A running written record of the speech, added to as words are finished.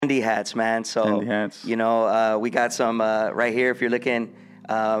Andy hats, man. So, Andy hats. we got some right here. If you're looking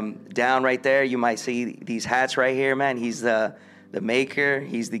down right there, you might see these hats right here, man. He's the maker.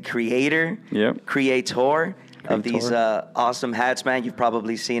 He's the creator, Yep. creator of these awesome hats, man. You've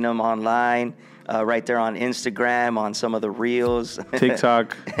probably seen them online, right there on Instagram, on some of the reels.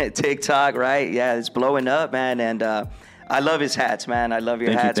 TikTok. TikTok, right? Yeah, it's blowing up, man. And I love his hats, man. I love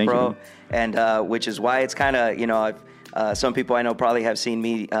your hats, thank bro. you. And which is why it's kind of, some people I know probably have seen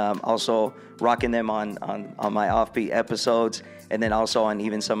me also rocking them on my offbeat episodes, and then also on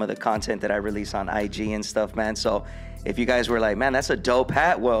even some of the content that I release on IG and stuff, man. So if you guys were like, man, that's a dope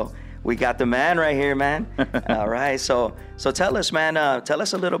hat, well, we got the man right here, man. All right, so tell us, man. Tell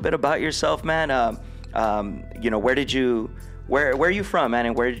us a little bit about yourself, man. Where are you from, man,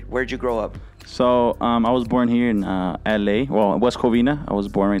 and where'd you grow up? So I was born here in LA, well, West Covina. I was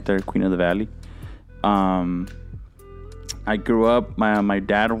born right there, Queen of the Valley. I grew up, my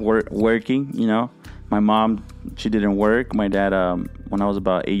dad working, My mom, she didn't work. My dad, when I was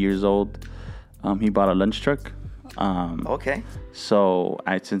about 8 years old, he bought a lunch truck. Okay. So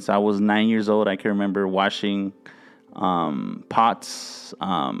since I was 9 years old, I can remember washing pots,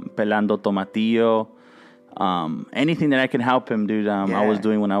 pelando tomatillo, anything that I can help him, dude. I was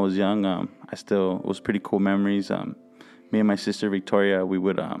doing when I was young. It was pretty cool memories. Me and my sister Victoria, we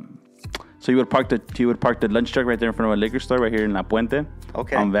would so he would park the lunch truck right there in front of a liquor store right here in La Puente,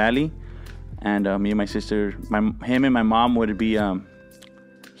 on Valley, and me and my sister, him and my mom would be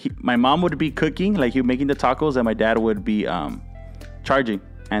my mom would be cooking, like he making the tacos, and my dad would be charging.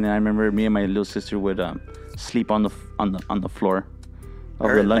 And then I remember me and my little sister would sleep on the floor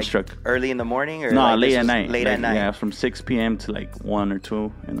of the lunch truck. Early in the morning, or no, late at night. Late at night. Yeah, from 6 p.m. to like 1 or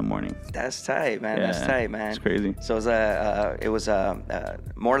 2 in the morning. That's tight, man. Yeah, That's tight, man. It's crazy. So it was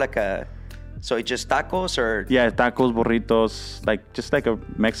more like a. So it's just tacos, or tacos, burritos, just like a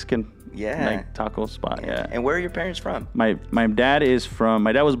Mexican taco spot. Yeah. And where are your parents from? My dad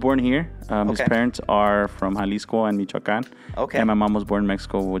was born here. His parents are from Jalisco and Michoacan. Okay. And my mom was born in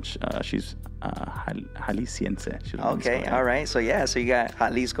Mexico, which she's Jalisciense. She's okay. All right. So you got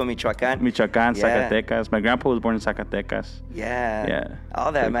Jalisco, Michoacan, Zacatecas. My grandpa was born in Zacatecas. Yeah.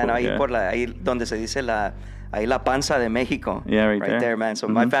 All that, man. Cool, ahí donde se dice ahí la panza de México. Yeah, right there, man. So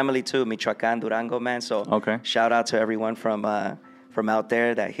my family too, Michoacán, Durango, man. So shout out to everyone from out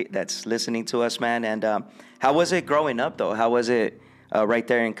there that's listening to us, man. And how was it growing up, though? How was it right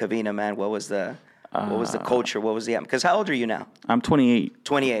there in Covina, man? What was the culture? What was the because how old are you now? I'm 28.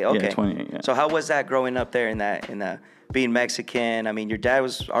 28. Okay. Yeah, 28. Yeah. So how was that growing up there in the being Mexican? I mean, your dad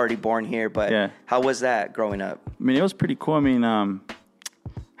was already born here, but how was that growing up? I mean, it was pretty cool. I mean,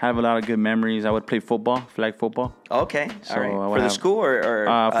 have a lot of good memories. I would play football, flag football. Okay. So all right. For the school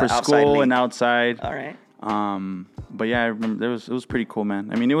or for school league? And outside. All right. But yeah, I remember it was pretty cool, man.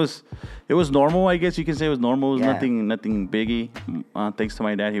 I mean, it was normal. I guess you can say it was normal. It was nothing biggie. Thanks to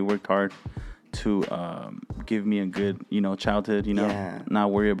my dad, he worked hard to give me a good, childhood. Not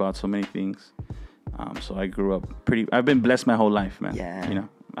worry about so many things. So I grew up I've been blessed my whole life, man. Yeah.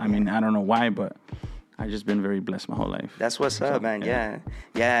 I mean, I don't know why, but I've just been very blessed my whole life. That's what's up, man. Yeah.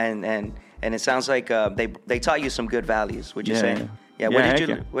 And it sounds like they taught you some good values. Would you say? Yeah.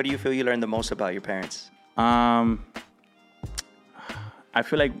 What do you feel you learned the most about your parents? I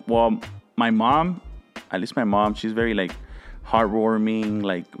feel like, well, my mom, she's very like heartwarming,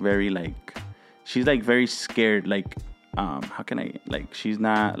 like very like, she's like very scared. Like, how can I, like, she's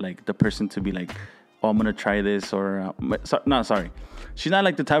not like the person to be like, oh, I'm gonna try this, or sorry, she's not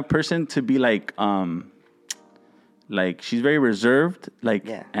like the type of person to be like she's very reserved, like,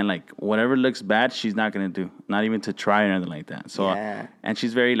 and like whatever looks bad, she's not gonna do, not even to try or anything like that. So, and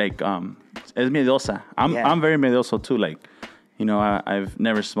she's very like es miedosa. I'm very miedoso too. Like, I've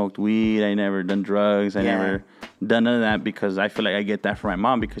never smoked weed. I never done drugs. I never done none of that, because I feel like I get that from my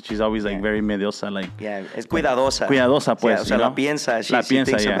mom, because she's always like very miedosa. Like, es cuidadosa. Cuidadosa, pues. O sea, la piensa. She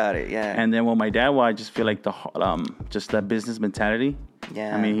thinks about it. Yeah. And then with my dad, I just feel like just that business mentality.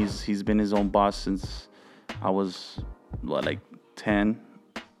 Yeah. I mean, he's been his own boss since I was like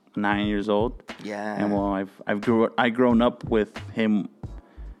 9 years old. Yeah. And well, I've grown up with him.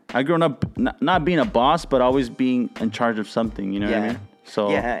 I grown up not being a boss, but always being in charge of something. You know what I mean? So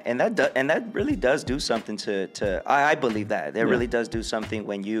and that really does do something to I believe that it really does do something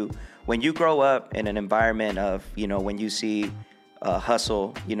when you grow up in an environment of when you see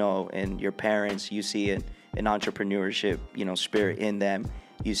hustle in your parents, you see an entrepreneurship spirit in them,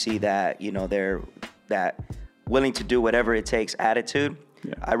 you see that they're that willing to do whatever it takes attitude.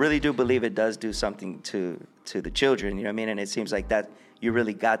 I really do believe it does do something to the children. You know what I mean? And it seems like that you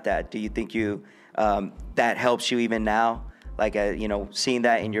really got that. Do you think that helps you even now? Like, seeing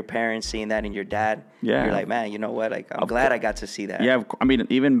that in your parents, seeing that in your dad. Yeah. You're like, man, you know what? Like, I'm glad I got to see that. Yeah, I mean,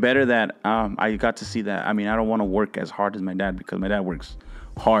 even better that I got to see that. I mean, I don't want to work as hard as my dad because my dad works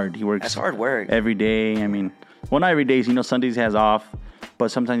hard. He works. That's hard work. Every day. I mean, well, not every day. Sundays he has off, but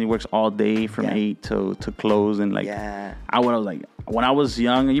sometimes he works all day from 8 to close. And like, when I was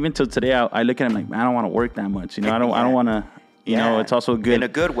young, even till today, I look at him like, man, I don't want to work that much. I don't want to. It's also good in a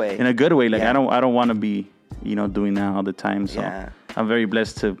good way. In a good way. Like I don't want to be doing that all the time. So I'm very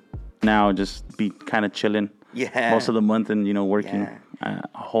blessed to now just be kind of chilling. Yeah. Most of the month and working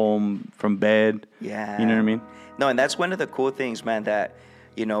home from bed. Yeah. You know what I mean? No, and that's one of the cool things, man. That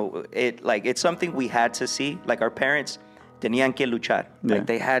it's something we had to see. Like our parents tenían que luchar. Yeah. Like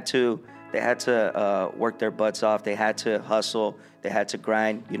they had to work their butts off. They had to hustle. They had to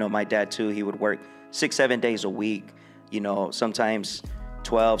grind. My dad too. He would work 6-7 days a week. Sometimes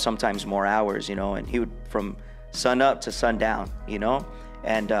 12, sometimes more hours, and he would from sun up to sundown,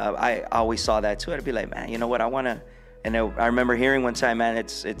 and I always saw that too. I'd be like, man, you know what, I want to, and I remember hearing one time, man,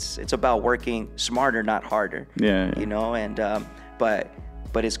 it's about working smarter, not harder. Yeah. And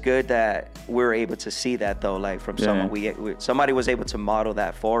but it's good that we're able to see that though, like from someone, somebody was able to model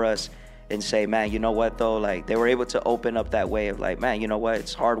that for us and say, man, you know what though, like they were able to open up that way of like, man, you know what,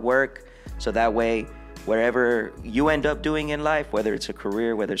 it's hard work, so that way wherever you end up doing in life, whether it's a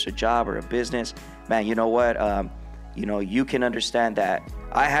career, whether it's a job or a business, man, you know what, you can understand that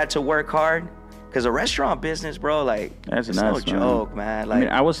I had to work hard, because a restaurant business, bro, like it's no joke, man. Like, I mean,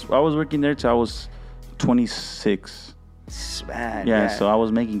 I was working there till I was 26. Man, yeah, so I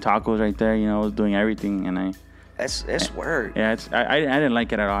was making tacos right there. I was doing everything, and it's work. Yeah, I didn't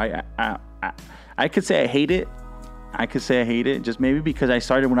like it at all. I could say I hate it. Just maybe because I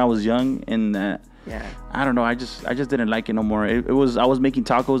started when I was young, and I don't know. I just didn't like it no more. I was making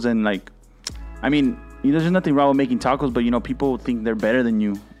tacos, and like, I mean, there's nothing wrong with making tacos, but people think they're better than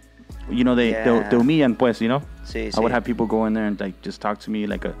you. Te humillan, pues, Sí. I would have people go in there and like just talk to me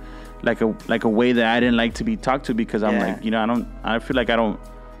like a way that I didn't like to be talked to, because I'm like, I feel like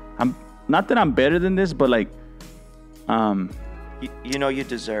I'm not that I'm better than this, but like, you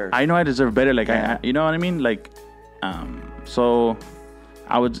deserve. I know I deserve better. Like you know what I mean? Like, so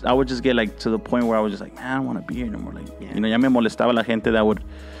I would just get like to the point where I was just like, man, I don't want to be here no more. Like, ya me molestaba la gente that would,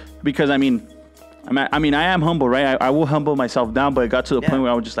 because I mean, I am humble, right? I will humble myself down, but it got to the point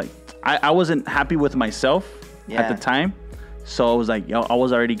where I was just like, I wasn't happy with myself at the time. So I was like, I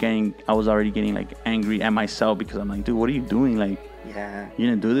was already getting like angry at myself, because I'm like, dude, what are you doing? Like, you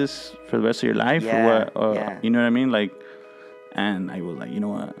didn't do this for the rest of your life or what? Or, you know what I mean? Like, and I was like, you know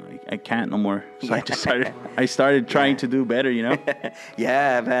what? I can't no more. So I started trying to do better,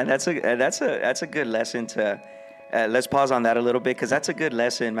 Yeah, man, that's a good lesson to. Let's pause on that a little bit, because that's a good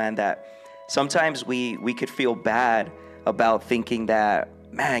lesson, man. That sometimes we could feel bad about thinking that,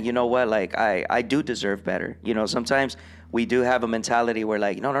 man, you know what? Like I do deserve better. Sometimes we do have a mentality where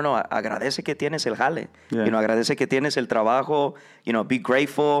like, no, agradece que tienes el jale. Yeah. Agradece que tienes el trabajo. Be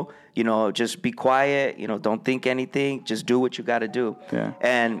grateful. Just be quiet. Don't think anything. Just do what you got to do. Yeah.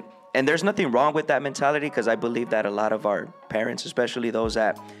 And there's nothing wrong with that mentality, because I believe that a lot of our parents, especially those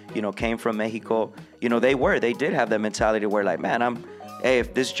that, came from Mexico, they did have that mentality where like, man,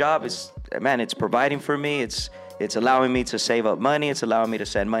 if this job is, man, it's providing for me. It's allowing me to save up money. It's allowing me to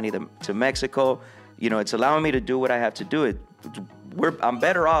send money to Mexico. It's allowing me to do what I have to do. I'm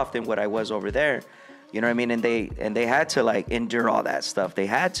better off than what I was over there. You know what I mean? And they had to like endure all that stuff. They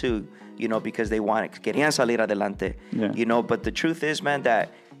had to, because they querían salir adelante. Yeah. But the truth is, man,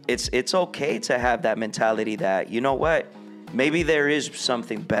 that it's okay to have that mentality that, you know what, maybe there is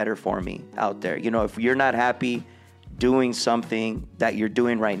something better for me out there. If you're not happy doing something that you're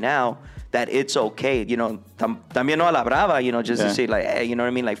doing right now, that it's okay, también no a la brava, just to say like, hey, you know what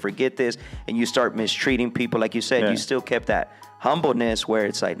I mean? Like, forget this, and you start mistreating people. Like you said, you still kept that humbleness where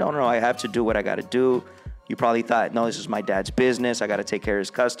it's like, no, I have to do what I got to do. You probably thought, no, this is my dad's business. I got to take care of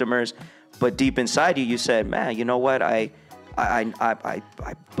his customers. But deep inside you said, man, you know what? I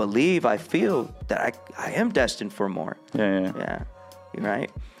believe, I feel that I am destined for more. Yeah. You're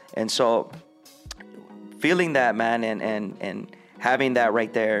right. And so feeling that, man, and having that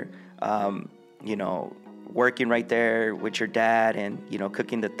right there, working right there with your dad and,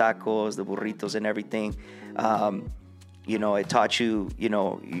 cooking the tacos, the burritos and everything, it taught you,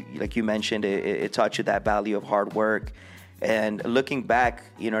 like you mentioned, it taught you that value of hard work. And looking back,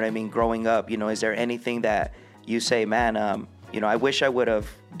 you know what I mean, growing up, is there anything that you say, man, I wish I would have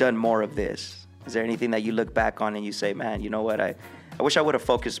done more of this? Is there anything that you look back on and you say, man, you know what, I wish I would have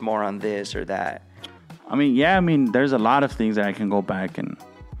focused more on this or that? I mean, there's a lot of things that I can go back and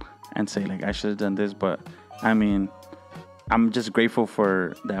say, like, I should have done this. But, I mean, I'm just grateful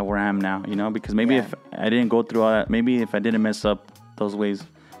for that where I am now, you know, because maybe Yeah. if I didn't go through all that, maybe if I didn't mess up those ways,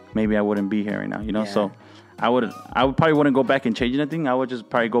 maybe I wouldn't be here right now, you know. Yeah. So I would probably wouldn't go back and change anything. I would just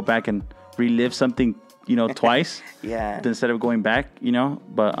probably go back and relive something, you know, twice. Yeah. Instead of going back, you know.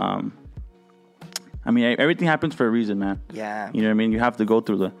 But I mean, everything happens for a reason, man. Yeah. You know what I mean? You have to go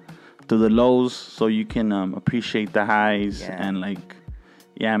through the lows so you can appreciate the highs. Yeah. And like,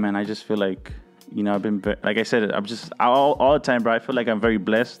 yeah, man, I just feel like, you know, I've been, like I said, I'm just all the time, bro. I feel like I'm very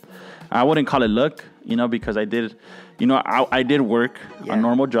blessed. I wouldn't call it luck, you know, because I did, you know, I did work a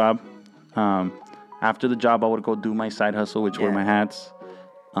normal job. After the job, I would go do my side hustle, which were my hats.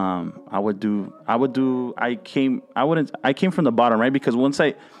 I came from the bottom, right? Because once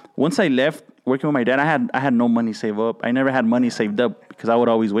I left working with my dad, I had no money saved up. I never had money saved up because I would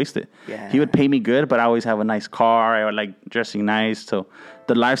always waste it. Yeah. He would pay me good, but I always have a nice car. I would like dressing nice. So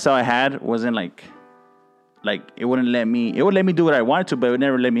the lifestyle I had wasn't like it would let me do what I wanted to, but it would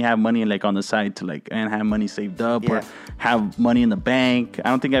never let me have money like on the side to like and have money saved up or have money in the bank. I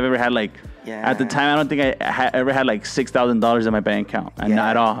don't think I've ever had like at the time. I don't think I ever had like $6,000 in my bank account, and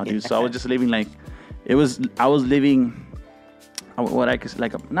not at all, dude. So I was just living like I was living what I could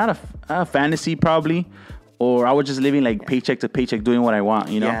like not a fantasy probably, or I was just living like paycheck to paycheck, doing what I want,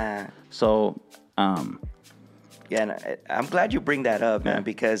 you know. Yeah. So yeah, and I'm glad you bring that up, man,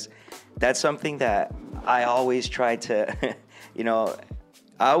 because that's something that I always try to, you know,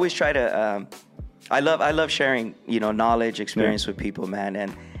 I love sharing, you know, knowledge, experience with people, man.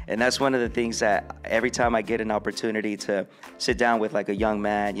 And that's one of the things that every time I get an opportunity to sit down with like a young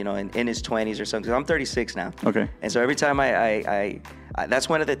man, you know, in his 20s or something, 'cause I'm 36 now. Okay. And so every time I that's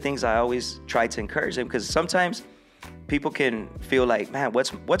one of the things I always try to encourage them, because sometimes people can feel like, man,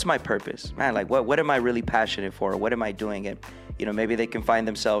 what's my purpose? Man, like what am I really passionate for? Or what am I doing? And, you know, maybe they can find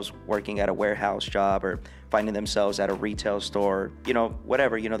themselves working at a warehouse job or finding themselves at a retail store, you know,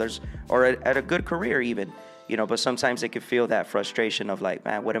 whatever, you know, or at a good career even, you know, but sometimes they can feel that frustration of like,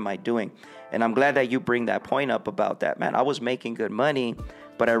 man, what am I doing? And I'm glad that you bring that point up about that, man. I was making good money,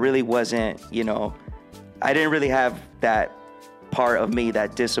 but I really wasn't, you know, I didn't really have that part of me,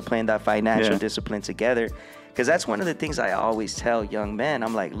 that discipline, that financial discipline together. Because that's one of the things I always tell young men.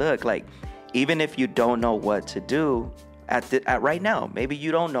 I'm like, look, like, even if you don't know what to do at right now, maybe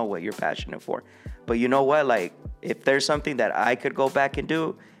you don't know what you're passionate for, but you know what? Like, if there's something that I could go back and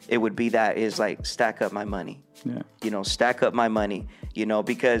do, it would be that is like stack up my money. Yeah. You know, stack up my money, you know,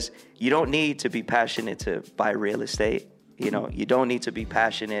 because you don't need to be passionate to buy real estate. You know, you don't need to be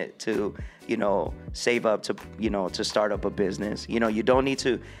passionate to, you know, save up to, you know, to start up a business. You know, you don't need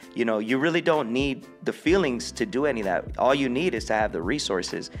to, you know, you really don't need the feelings to do any of that. All you need is to have the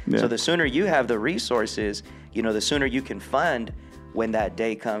resources. Yeah. So the sooner you have the resources, you know, the sooner you can fund when that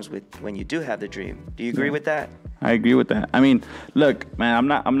day comes when you do have the dream. Do you agree with that? I agree with that. I mean, look,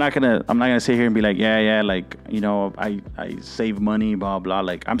 man, I'm not gonna sit here and be like, like, you know, I save money, blah blah.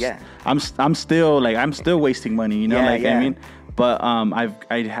 Like I'm still wasting money, you know, I mean. But I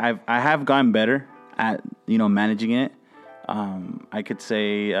have gotten better at, you know, managing it. I could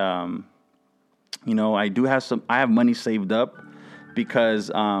say, you know, I have money saved up because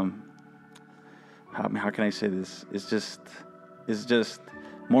how can I say this? It's just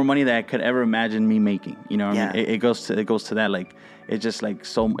more money than I could ever imagine me making. You know what I mean? It goes to that, like, it's just like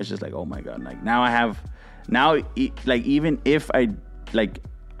oh my God, like even if I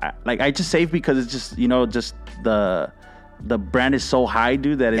just save because it's just, you know, just the brand is so high,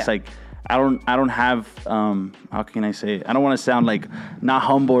 dude, that it's like I don't have how can I say it? I don't want to sound like not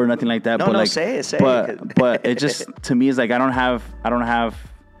humble or nothing like that. No, but like say it. But it just, to me, is like I don't have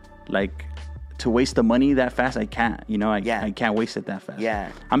like to waste the money that fast. I can't, you know, I can't waste it that fast.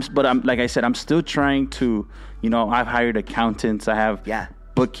 Yeah. I'm like I said, I'm still trying to, you know, I've hired accountants. I have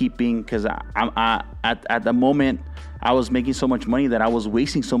bookkeeping, because I at the moment I was making so much money that I was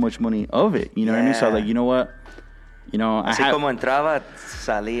wasting so much money of it. You know what I mean? So I was like, you know what? You know, Así como entraba,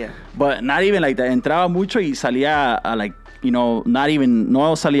 salía. But not even like that. Entraba mucho y salía like, you know, no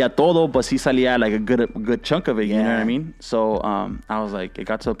salía todo, but sí salía like a good chunk of it. You know what I mean? So I was like, it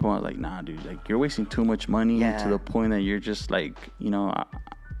got to the point I was like, nah, dude, like you're wasting too much money to the point that you're just like, you know,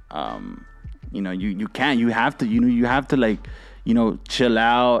 you have to like, you know, chill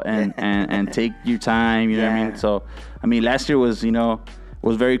out and take your time. You know what I mean? So I mean, last year was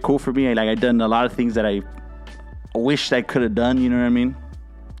very cool for me. Like I done a lot of things that I wished I could have done. You know what I mean?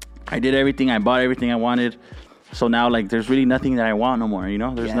 I did everything. I bought everything I wanted. So now, like, there's really nothing that I want no more. You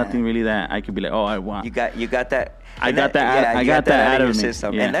know, there's nothing really that I could be like, oh, I want. You got that. I got that out of your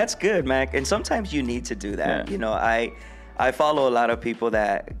system, and that's good, man. And sometimes you need to do that. You know, I follow a lot of people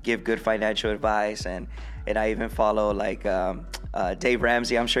that give good financial advice, and and I even follow like Dave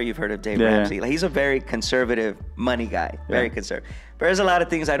Ramsey. I'm sure you've heard of Dave Ramsey. Like, he's a very conservative money guy, very conservative. But there's a lot of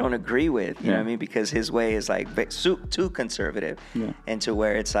things I don't agree with, you know what I mean? Because his way is like too conservative, and to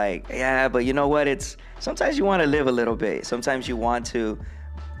where it's like, yeah, but you know what? It's sometimes you want to live a little bit. Sometimes you want to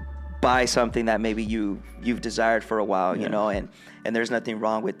buy something that maybe you've desired for a while, you know, and there's nothing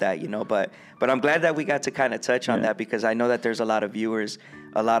wrong with that, you know. But I'm glad that we got to kind of touch on that, because I know that there's a lot of viewers,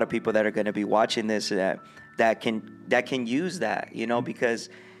 a lot of people that are going to be watching this that can use that, you know, because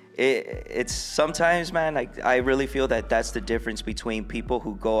it's sometimes, man, like, I really feel that that's the difference between people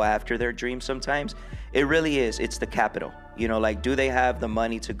who go after their dreams. Sometimes it really is, it's the capital, you know, like, do they have the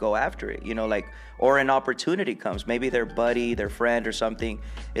money to go after it, you know, like, or an opportunity comes, maybe their buddy, their friend or something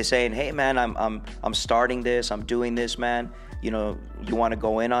is saying, hey man, I'm starting this, I'm doing this, man, you know, you want to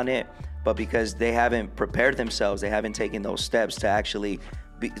go in on it. But because they haven't prepared themselves, they haven't taken those steps to actually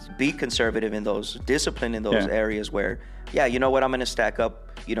be conservative in those, disciplined in those areas where, you know what, I'm going to stack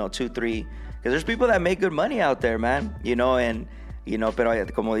up, you know, 2-3, because there's people that make good money out there, man, you know, and, you know, pero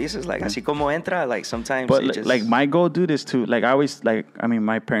como dices, like, así como entra, like, sometimes but it just... like, my goal, dude, is to, like, I always, like, I mean,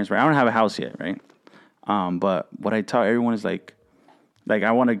 my parents, right, I don't have a house yet, right, but what I tell everyone is, like,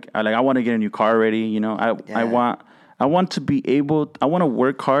 I want to get a new car already, you know, I want to be able, I want to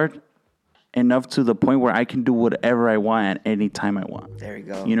work hard enough to the point where I can do whatever I want at any time I want. There you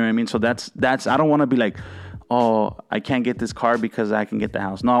go. You know what I mean? So that's I don't want to be like, oh, I can't get this car because I can get the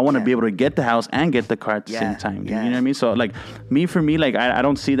house. No, I want to be able to get the house and get the car at the same time. You know what I mean? So like, for me, like, I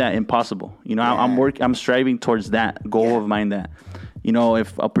don't see that impossible. You know, I'm striving towards that goal of mine, that, you know,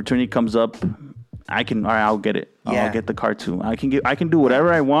 if opportunity comes up, I'll get it. I'll get the car too. I can do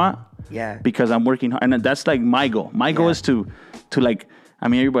whatever I want. Yeah. Because I'm working hard, and that's like my goal. My goal is to like, I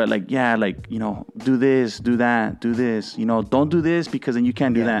mean, everybody like, like, you know, do this, do that, do this, you know, don't do this because then you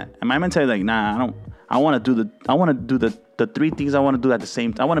can't do that. And my mentality is like, nah, I want to do the 3 things I want to do at the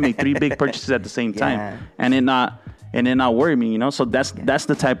same time. I want to make 3 big purchases at the same time, and then not worry me, you know. So that's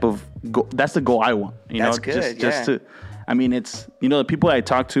the type of that's the goal I want, you know. That's good. Just to, I mean, it's, you know, the people I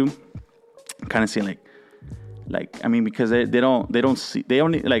talk to kind of see like, I mean, because they don't see, they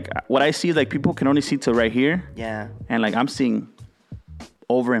only, like, what I see is like people can only see to right here. Yeah. And like, I'm seeing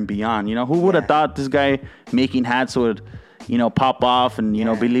over and beyond, you know. Who would have thought this guy making hats would, you know, pop off and, you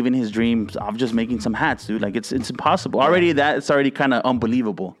know, be living his dreams of just making some hats, dude. Like, it's impossible. Already it's already kind of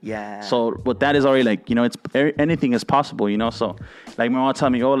unbelievable. Yeah. So, but that is already, like, you know, it's anything is possible, you know. So, like, my mom tell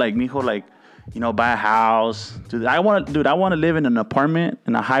me, oh, like, mijo, like, you know, buy a house. Dude, I want to live in an apartment,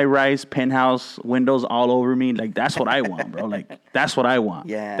 in a high-rise penthouse, windows all over me. Like, that's what I want, bro. Like, that's what I want.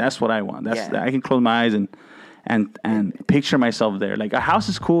 Yeah. That's what I want. I can close my eyes and picture myself there. Like, a house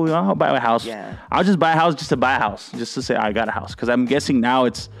is cool. You know, I'll buy a house. Yeah. I'll just buy a house just to buy a house, just to say I got a house. Because I'm guessing now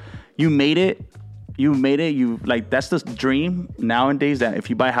it's, you made it. You like, that's the dream nowadays, that if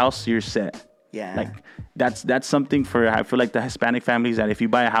you buy a house, you're set. Yeah. Like, that's something for, I feel like, the Hispanic families, that if you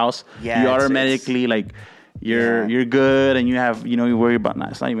buy a house, you automatically, like, you're good, and you have, you know, you worry about,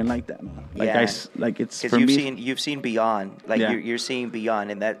 it's not even like that, man. Like, it's for me. You've seen beyond. Like, you're seeing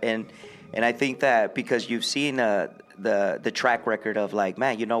beyond, and I think that because you've seen the track record of, like,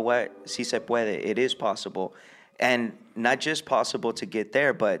 man, you know what, si se puede, it is possible, and not just possible to get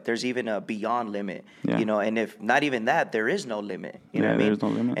there, but there's even a beyond limit, you know, and if not even that, there is no limit, you know what I mean? There's no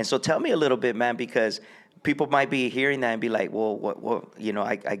limit. And so tell me a little bit, man, because people might be hearing that and be like, well, what, you know,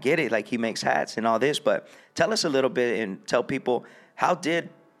 I get it, like, he makes hats and all this, but tell us a little bit and tell people, how did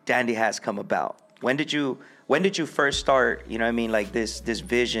Dandy Hats come about? When did you first start, you know what I mean, like, this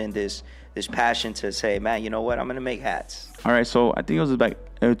vision, this passion to say, man, you know what, I'm going to make hats? All right, so I think it was like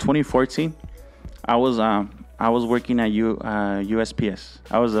 2014. I was working at USPS.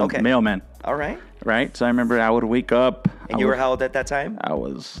 I was a mailman. All right. Right? So I remember I would wake up. And you were how old at that time? I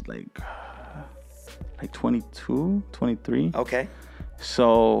was like 22, 23. Okay.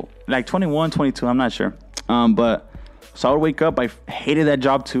 So like 21, 22, I'm not sure. But so I would wake up. I hated that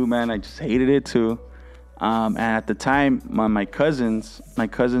job too, man. I just hated it too. And at the time, my cousins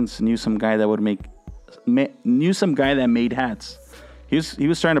knew some guy that made hats. He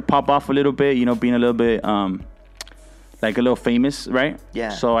was trying to pop off a little bit, you know, being a little bit like a little famous, right? Yeah.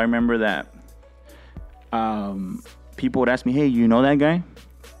 So I remember that people would ask me, "Hey, you know that guy?"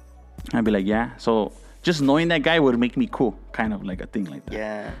 I'd be like, "Yeah." So just knowing that guy would make me cool, kind of like a thing like that.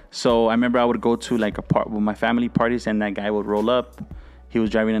 Yeah. So I remember I would go to like with my family parties, and that guy would roll up. He was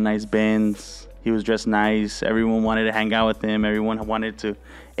driving a nice Benz. He was dressed nice. Everyone wanted to hang out with him. Everyone wanted to,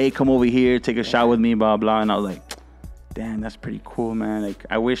 hey, come over here, take a shot with me, blah, blah. And I was like, damn, that's pretty cool, man. Like,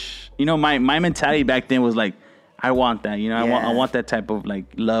 I wish, you know, my mentality back then was like, I want that, you know. I want that type of like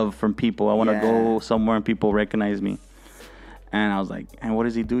love from people. I want to go somewhere and people recognize me. And I was like, and what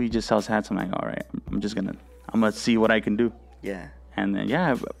does he do? He just sells hats. I'm like, all right, I'm gonna see what I can do. Yeah. And then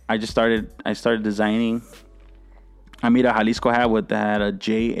I started designing. I made a Jalisco hat that had a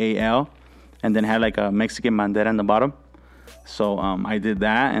JAL, and then had like a Mexican bandera in the bottom. So I did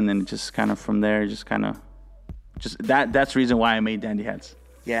that, and then just kind of from there, just that's the reason why I made Dandy hats.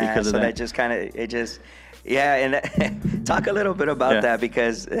 Yeah. Because so that just kind of and talk a little bit about that,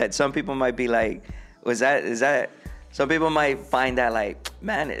 because some people might be like, is that? Some people might find that like,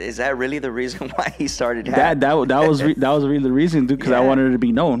 man, is that really the reason why he started hat? That was really the reason, dude, because I wanted it to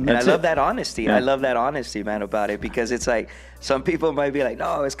be known. And I love that honesty. I love that honesty, man, about it, because it's like some people might be like,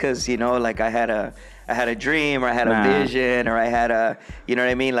 no, it's because, you know, like I had a dream, or I had a vision, or I had a, you know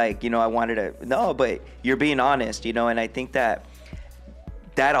what I mean? Like, you know, I wanted to, no, but you're being honest, you know, and I think that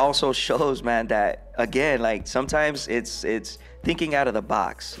also shows, man, that again, like sometimes it's thinking out of the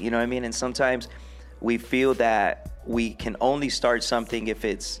box, you know what I mean? And sometimes we feel that we can only start something if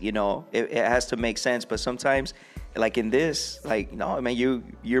it's, you know, it has to make sense. But sometimes, like in this, like, no, I mean,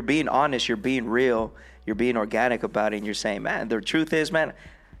 you're being honest, you're being real, you're being organic about it, and you're saying, man, the truth is, man,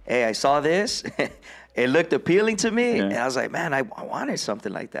 hey, I saw this, it looked appealing to me, and I was like, man, I wanted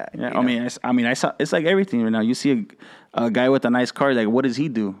something like that. Yeah, I saw, it's like everything right now. You see a guy with a nice car, like, what does he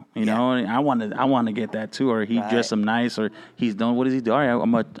do? You know, I want to get that too, or he dressed him nice, or he's done. What does he do? All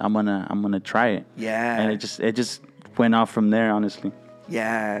right, I'm gonna try it. Yeah, and it just went off from there, honestly.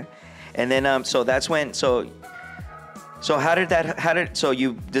 Yeah, and then so that's when so so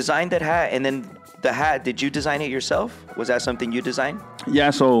you designed that hat, and then the hat, did you design it yourself? Was that something you designed? Yeah,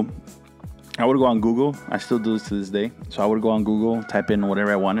 so I would go on Google. I still do this to this day. So I would go on Google, type in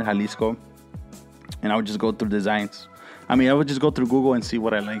whatever I wanted, Jalisco, and I would just go through designs. I would just go through Google and see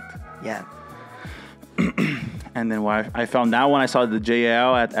what I liked. Yeah. And then I found out when I saw the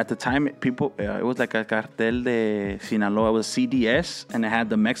JL at the time, people, it was like a cartel de Sinaloa. It was CDS, and it had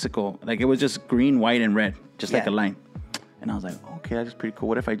the Mexico. Like, it was just green, white, and red, just like a line. And I was like, okay, that's pretty cool.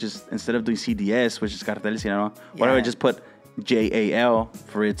 What if I just, instead of doing CDS, which is Cartel de Sinaloa, what if I just put JAL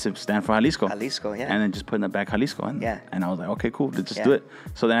for it to stand for Jalisco? Jalisco, yeah. And then just put in the back Jalisco. And I was like, okay, cool, let's just do it.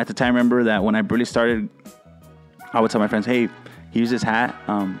 So then at the time, I remember that when I really started, I would tell my friends, hey, here's this hat,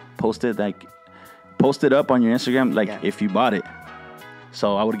 post it up on your Instagram, like if you bought it.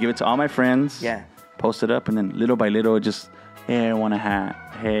 So I would give it to all my friends, post it up, and then little by little, just, hey, I want a hat.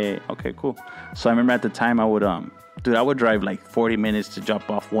 Hey, okay, cool. So I remember at the time I would drive like 40 minutes to drop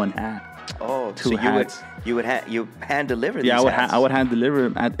off one hat. Oh, two hats. You hand deliver these hats? I would hand deliver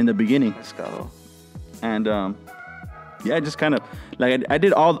them in the beginning. Let's go. And just kind of like I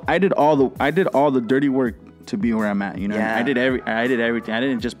did all the dirty work to be where I'm at. You know, I did everything. I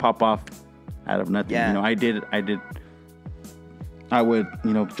didn't just pop off out of nothing. You know, I would,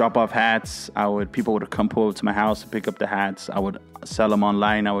 you know, drop off hats. People would come pull up to my house to pick up the hats. I would sell them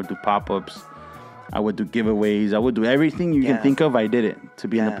online. I would do pop-ups. I would do giveaways. I would do everything you can think of. I did it to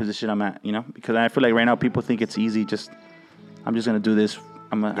be in the position I'm at, you know, because I feel like right now people think it's easy. I'm just going to do this.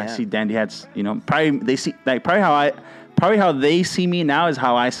 I see Dandy hats, you know, probably how they see me now is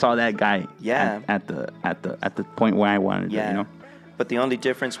how I saw that guy at the point where I wanted it, you know. But the only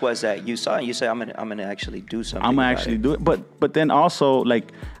difference was that you saw it, you said, I'm gonna actually do something. I'm gonna actually do it. But then also,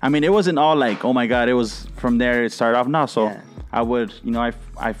 like, I mean, it wasn't all like, oh my God, it was from there it started off. No, so I would, you know,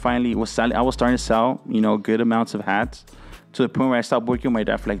 I finally was selling. I was starting to sell, you know, good amounts of hats to the point where I stopped working with my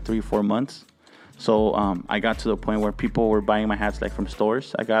dad for like 3-4 months. So I got to the point where people were buying my hats like from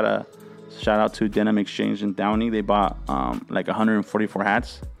stores. I got a shout out to Denim Exchange in Downey. They bought like 144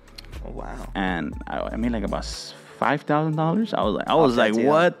 hats. Oh wow! And I made like about $5,000. I was like,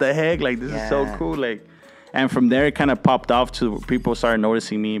 what the heck? Like, this is so cool. Like, and from there it kind of popped off to people started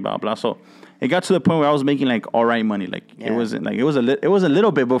noticing me, blah blah. So it got to the point where I was making like all right money. Like it wasn't like it was a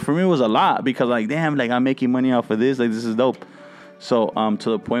little bit, but for me it was a lot because like damn, like I'm making money off of this. Like this is dope. So to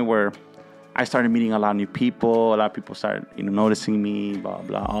the point where I started meeting a lot of new people. A lot of people started, you know, noticing me, blah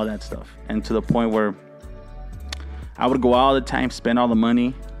blah, all that stuff. And to the point where I would go out all the time, spend all the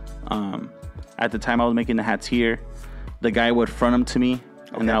money. At the time I was making the hats here. The guy would front them to me,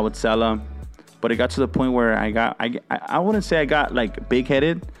 and then I would sell them. But it got to the point where I wouldn't say I got like big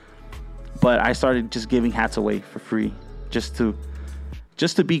headed, but I started just giving hats away for free, just to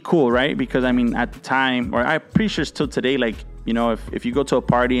be cool, right? Because I mean, at the time, or I'm pretty sure still today, like, you know, if you go to a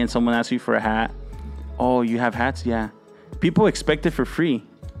party and someone asks you for a hat, oh, you have hats? Yeah. People expect it for free.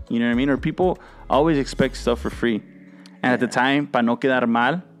 You know what I mean? Or people always expect stuff for free. And at the time, para no quedar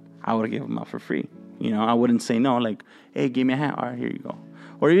mal, I would give them out for free. You know, I wouldn't say no, like, hey, give me a hat. All right, here you go.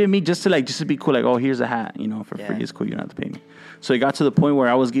 or even me just to be cool, like, oh, here's a hat, you know, for free. It's cool. You don't have to pay me. So it got to the point where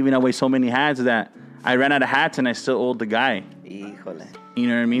I was giving away so many hats that I ran out of hats and I still owed the guy. Híjole. You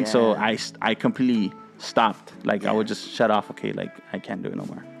know what I mean? So I completely stopped. Like I would just shut off. Okay, like I can't do it no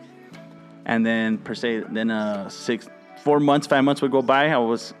more. And then 4 months, 5 months would go by. I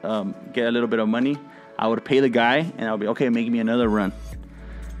was get a little bit of money. I would pay the guy, and I would be okay. Make me another run.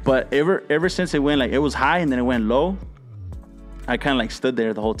 But ever since it went like it was high and then it went low, I kind of like stood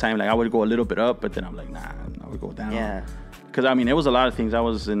there the whole time. Like I would go a little bit up, but then I'm like, nah, I would go down. Yeah. Because I mean, it was a lot of things. I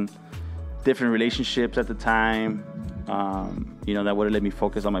was in different relationships at the time. You know, that would have let me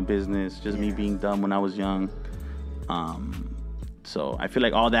focus on my business. Just me being dumb when I was young. So I feel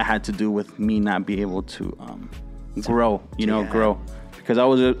like all that had to do with me not being able to grow. Grow. Because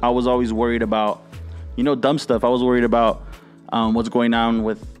I was always worried about, dumb stuff. I was worried about what's going on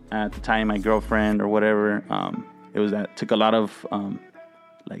with at the time my girlfriend or whatever. It was that took a lot of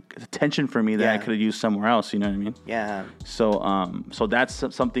like attention for me that I could have used somewhere else. You know what I mean? Yeah. So that's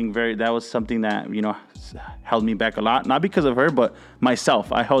something that was something that held me back a lot. Not because of her, but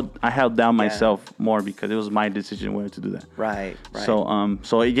myself. I held down myself more because it was my decision whether to do that. Right.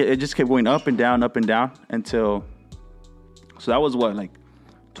 So it just kept going up and down until. So that was what, like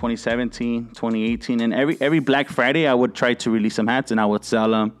 2017, 2018, and every Black Friday I would try to release some hats and I would sell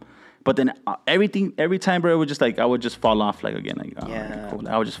them. But then every time, bro, it would just like I would just fall off like again, like okay, cool.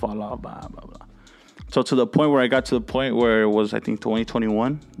 I would just fall off, blah blah blah. So to the point where I got to the point where it was, I think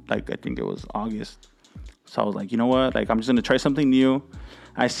 2021, like I think it was August. So I was like, you know what, like I'm just gonna try something new.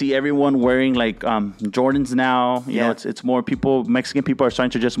 I see everyone wearing like Jordans now. You know, it's more people. Mexican people are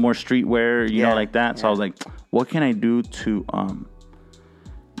starting to just more streetwear, you know, like that. So I was like, what can I do to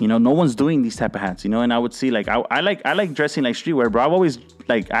no one's doing these type of hats, and I would see like I like dressing like streetwear, bro. I've always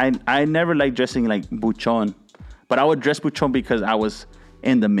like I never liked dressing like buchon, but I would dress buchon because I was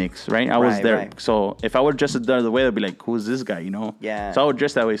in the mix, right? I was there. Right. So if I would dress it the other way, I'd be like, who's this guy, Yeah. So I would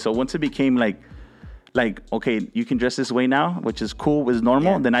dress that way. So once it became like okay, you can dress this way now, which is cool, is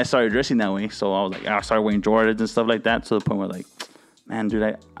normal. Then I started dressing that way. So I was like, I started wearing Jordans and stuff like that to the point where like, man, dude,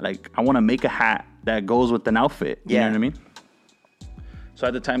 I want to make a hat that goes with an outfit. You know what I mean? So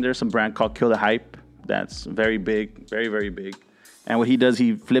at the time, there's some brand called Kill the Hype that's very big, very, very big. And what he does,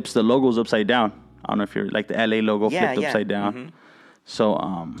 he flips the logos upside down. I don't know if you're like the LA logo flipped upside down. Mm-hmm. So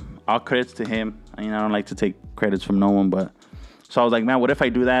all credits to him. I mean, I don't like to take credits from no one, but so I was like, man, what if I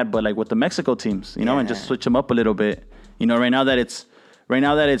do that, but like with the Mexico teams, and just switch them up a little bit. Right now that it's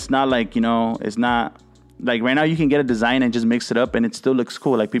not like, it's not like right now you can get a design and just mix it up and it still looks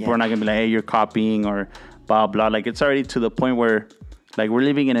cool. Like people are not gonna be like, hey, you're copying or blah blah. Like it's already to the point where like we're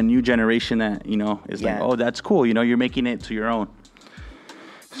living in a new generation that is like, oh, that's cool. You're making it to your own.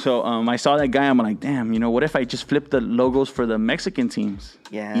 So I saw that guy. I'm like, damn. What if I just flip the logos for the Mexican teams?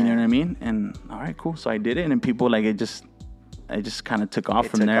 Yeah. You know what I mean? And all right, cool. So I did it, and people like it just kind of took off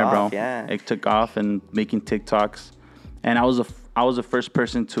from there, bro. Yeah. It took off and making TikToks, and I was the first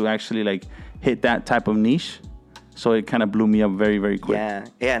person to actually like hit that type of niche. So it kind of blew me up very, very quick. Yeah,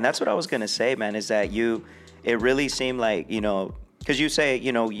 and that's what I was gonna say, man. Is that it really seemed like because you say,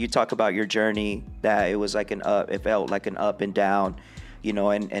 you talk about your journey, that it was like it felt like an up and down,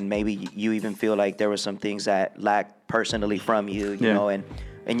 and maybe you even feel like there were some things that lacked personally from you, you know, and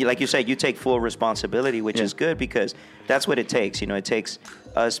you, like you said, you take full responsibility, which is good because that's what it takes. It takes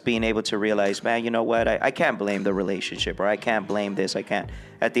us being able to realize, man, you know what, I can't blame the relationship, or I can't blame this. I can't.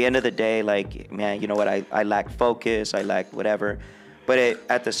 At the end of the day, like, man, you know what, I lacked focus, I lacked whatever. But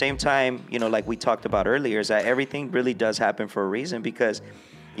at the same time, like we talked about earlier, is that everything really does happen for a reason because,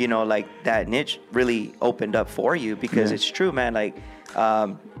 like that niche really opened up for you because it's true, man. Like,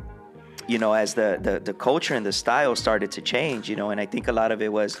 as the culture and the style started to change, and I think a lot of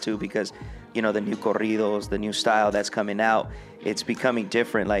it was too because, the new corridos, the new style that's coming out, it's becoming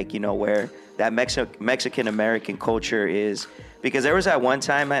different. Like, where that Mexican American culture is. Because there was that one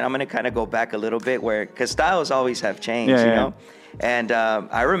time, man, I'm going to kind of go back a little bit because styles always have changed, you know? And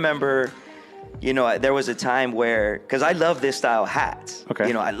I remember, there was a time where, because I love this style of hats.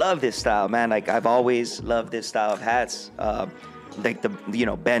 Okay. I love this style, man. Like, I've always loved this style of hats. Like the,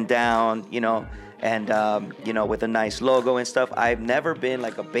 bend down, and, with a nice logo and stuff. I've never been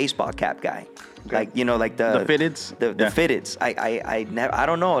like a baseball cap guy. Okay. Like, like the fitteds. The fitteds. I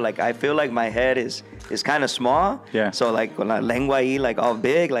don't know. Like, I feel like my head is kind of small. Yeah. So like con la lengua ahí, like all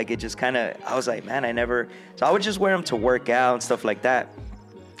big, like it just kind of, I was like, man, so I would just wear them to work out and stuff like that.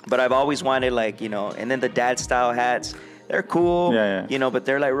 But I've always wanted like, and then the dad style hats, they're cool, but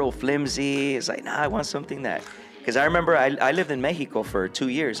they're like real flimsy. It's like, nah, I want something that, because I remember I lived in Mexico for 2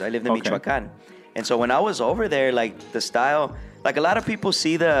 years. I lived in Michoacan. And so when I was over there, like the style, like a lot of people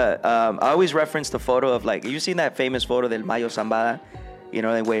see I always reference the photo of like, you seen that famous photo del Mayo Zambada, you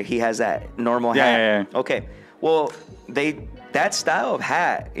know, where he has that normal hat. Yeah. Okay. Well, that style of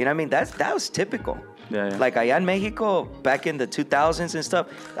hat, you know what I mean? That was typical. Yeah. Like allá in Mexico, back in the 2000s and stuff,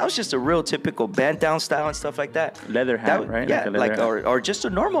 that was just a real typical band down style and stuff like that. Leather hat, right? Yeah, like or just a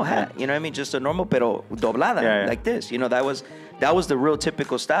normal hat, you know what I mean? Just a normal, pero doblada, like this. You know, that was the real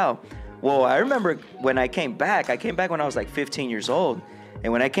typical style. Well, I remember when I came back when I was like 15 years old.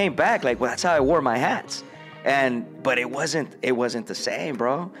 And when I came back, like, well, that's how I wore my hats. But it wasn't the same,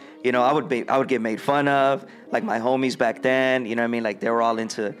 bro. You know, I would get made fun of, like my homies back then, you know what I mean? Like they were all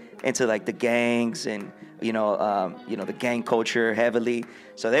into like the gangs and you know the gang culture heavily.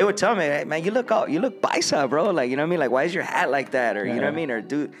 So they would tell me, hey, man, you look paisa, bro. Like, you know what I mean? Like, why is your hat like that? Or you know what I mean? Or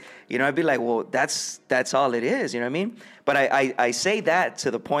dude, you know, I'd be like, well, that's all it is, you know what I mean? But I say that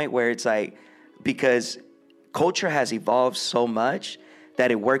to the point where it's like, because culture has evolved so much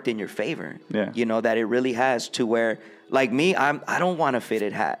that it worked in your favor. Yeah. You know, that it really has, to where, like me, I don't want a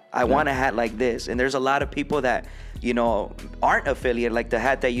fitted hat. I want a hat like this. And there's a lot of people that, you know, aren't affiliated, like the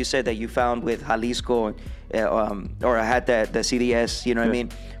hat that you said that you found with Jalisco, or a hat that the CDS, you know what I mean?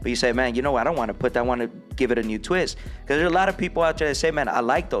 But you say, man, you know, I don't want to put that, I want to give it a new twist. Because there's a lot of people out there that say, man, I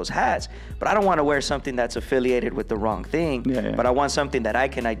like those hats, but I don't want to wear something that's affiliated with the wrong thing. But I want something that I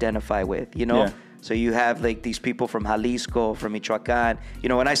can identify with, you know? So you have like these people from Jalisco, from Michoacan. You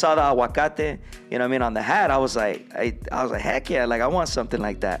know, when I saw the aguacate, you know what I mean, on the hat, I was like, heck yeah, like I want something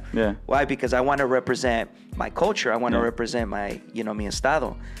like that. Yeah. Why? Because I want to represent my culture. I want to represent my, you know, mi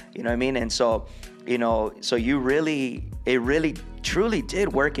estado. You know what I mean? And so, you know, so it really truly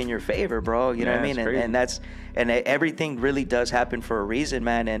did work in your favor, bro. You know what I mean? And everything really does happen for a reason,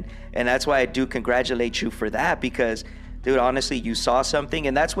 man. And that's why I do congratulate you for that, because dude, honestly, you saw something,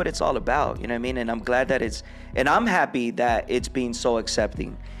 and that's what it's all about. You know what I mean? And I'm glad that and I'm happy that it's being so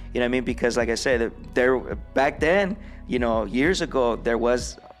accepting. You know what I mean? Because like I said, back then, you know, years ago, there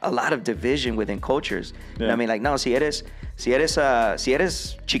was a lot of division within cultures. You know what I mean? Like, no, si eres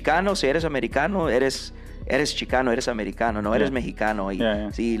Chicano, si eres Americano, eres Chicano, eres Americano, no eres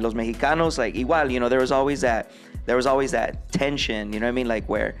Mexicano. Si los Mexicanos, like, igual, you know, there was always that tension, you know what I mean? Like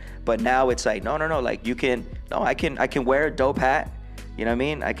but now it's like, no, like I can wear a dope hat, you know what I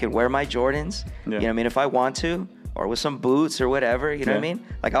mean? I can wear my Jordans, you know what I mean? If I want to, or with some boots or whatever, you know what I mean?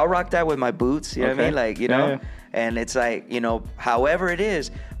 Like, I'll rock that with my boots, you know what I mean? Like, you know, and it's like, you know, however it is,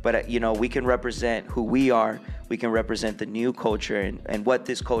 but you know, we can represent who we are. We can represent the new culture and what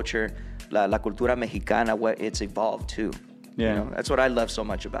this culture, la cultura mexicana, what it's evolved to. You know, that's what I love so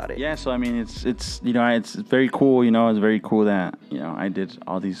much about it. Yeah, so I mean, it's you know, it's very cool. You know, it's very cool that, you know, I did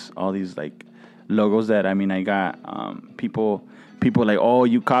all these like logos that, I mean, I got people like, oh,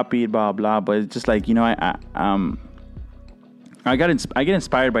 you copied, blah blah. But it's just like, you know, I get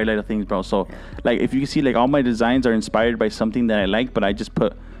inspired by little things, bro. So like, if you can see, like, all my designs are inspired by something that I like, but I just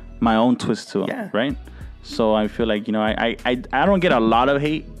put my own twist to them, right? So I feel like, you know, I don't get a lot of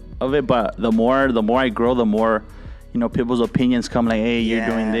hate of it, but the more I grow, the more, you know, people's opinions come, like, hey, you're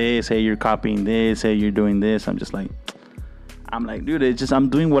doing this, hey, you're copying this, hey, you're doing this. I'm like, dude, it's just, I'm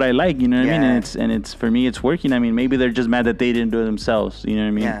doing what I like, you know what I mean? And it's for me, it's working. I mean, maybe they're just mad that they didn't do it themselves, you know what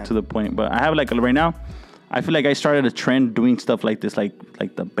I mean? To the point. But I have, like, right now, I feel like I started a trend doing stuff like this, like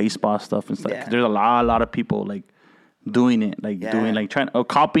the baseball stuff and stuff. There's a lot of people, like, doing it, like doing, like,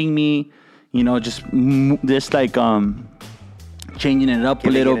 copying me, you know, just like changing it up a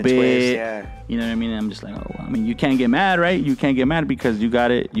little bit. Twist, you know what I mean? And I'm just like, oh, I mean, you can't get mad, right? You can't get mad because you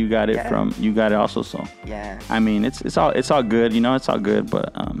got it you got it also. So I mean, it's all good, you know, it's all good.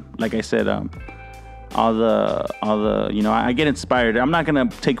 But like I said, all the you know, I get inspired. I'm not gonna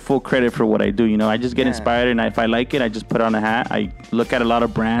take full credit for what I do, you know. I just get inspired, and if I like it, I just put on a hat. I look at a lot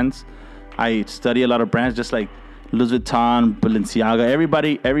of brands, I study a lot of brands, just like Louis Vuitton, Balenciaga.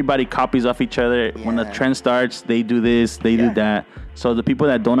 Everybody copies off each other. When the trend starts, they do this, they do that. So the people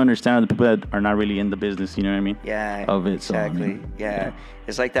that don't understand are the people that are not really in the business, you know what I mean? Of it. Exactly. So, I mean,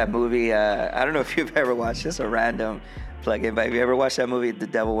 It's like that movie. I don't know if you've ever watched this, a random plug-in, but have you ever watched that movie, The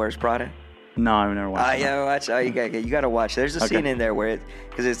Devil Wears Prada? No, I've never watched it. You haven't watched it? You gotta watch. There's a scene in there where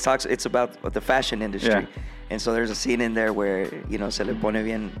it's about the fashion industry. And so there's a scene in there where, you know, se le pone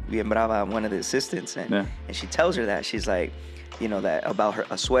bien brava one of the assistants, and she tells her that, she's like, you know, that about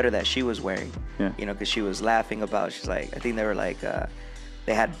a sweater that she was wearing, you know, because she was laughing about, she's like, I think they were like,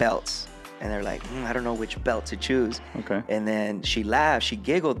 they had belts, and they're like, I don't know which belt to choose. And then she laughed, she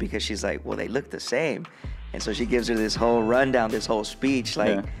giggled, because she's like, well, they look the same. And so she gives her this whole rundown, this whole speech,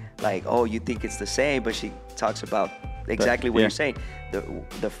 like, oh, you think it's the same, but she talks about exactly what you're saying.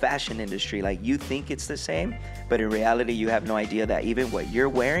 The fashion industry, like you think it's the same, but in reality, you have no idea that even what you're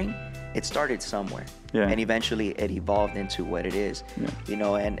wearing, it started somewhere. Yeah. And eventually it evolved into what it is. Yeah. You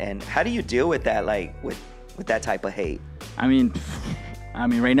know, and how do you deal with that, like with that type of hate? I mean,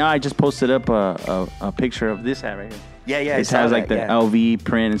 right now I just posted up a picture of this hat right here. Yeah. It has like the LV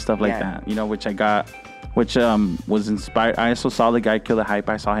print and stuff like that, you know, which I got, which was inspired. I also saw the guy Kill the Hype.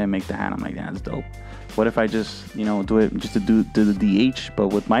 I saw him make the hat. I'm like, that's dope. What if I just, you know, do it just to do the DH, but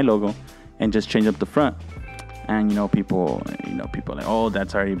with my logo, and just change up the front? And people are like, oh,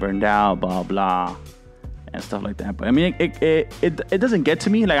 that's already burned out, blah blah, and stuff like that. But I mean, it doesn't get to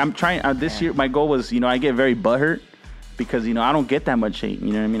me. Like I'm trying this year. My goal was, I get very butthurt because I don't get that much hate.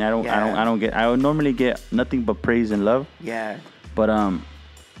 You know what I mean? I don't normally get nothing but praise and love. Yeah. But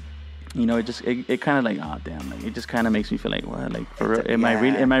it kind of like, oh damn, like it just kind of makes me feel like, what, like for real, am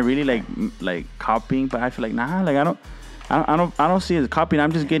I really like copying? But I feel like, nah, like I don't see it as copying.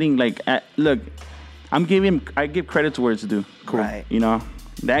 I'm just getting like, look, I give credit to where it's due. Cool. Right.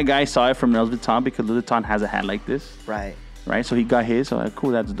 That guy saw it from Louis Vuitton because Louis Vuitton has a hat like this. Right. So he got his. So like,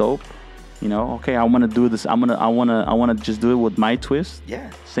 cool, that's dope. Okay, I want to do this. I want to just do it with my twist. Yeah.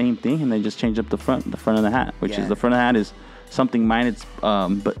 Same thing, and then just change up the front of the hat, which is the front of the hat is something mine. It's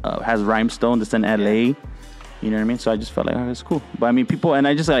has rhinestone that's in LA. You know what I mean? So I just felt like, oh, that's cool. But I mean, people are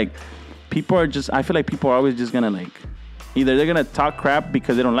I feel like people are always just gonna like, either they're gonna talk crap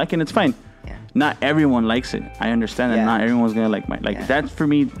because they don't like it, and it's fine. Yeah. Not everyone likes it. I understand that not everyone's gonna like that. For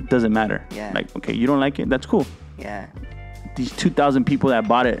me, doesn't matter. Yeah. Like, okay, you don't like it, that's cool. Yeah. These 2,000 people that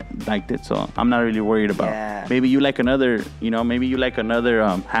bought it liked it, so I'm not really worried about. Yeah. Maybe you like another,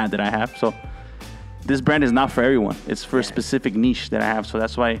 hat that I have. So this brand is not for everyone. It's for a specific niche that I have. So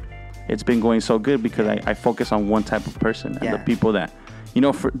that's why it's been going so good, because I focus on one type of person, and the people that,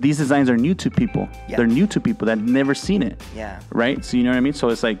 for these designs are new to people. Yeah. They're new to people that never seen it. Yeah. Right. So you know what I mean. So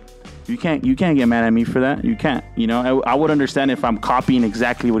it's like, you can't get mad at me for that. You can't. I would understand if I'm copying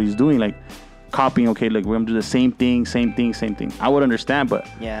exactly what he's doing, like copying. Okay, look, we're gonna do the same thing. I would understand, but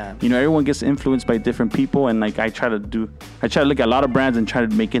everyone gets influenced by different people, and like I try to look at a lot of brands and try to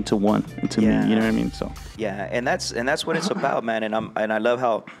make into one into me. You know what I mean? So and that's what it's about, man. And I love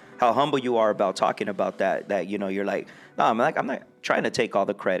how humble you are about talking about that. That you're like, no, I'm not trying to take all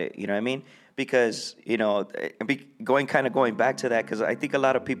the credit. You know what I mean? Because going back to that, because I think a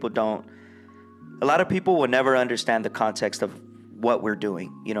lot of people will never understand the context of what we're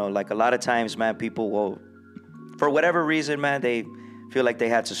doing. Like a lot of times, man, people will, for whatever reason, man, they feel like they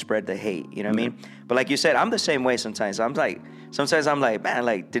had to spread the hate. You know what I mean? But like you said, I'm the same way sometimes. Sometimes I'm like, man,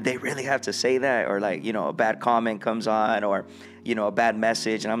 like, did they really have to say that? Or like, a bad comment comes on, or a bad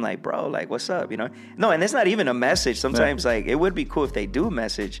message, and I'm like, bro, like, what's up? No, and it's not even a message. Sometimes like it would be cool if they do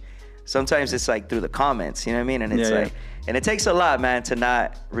message. Sometimes it's like through the comments, you know what I mean? And it's and it takes a lot, man, to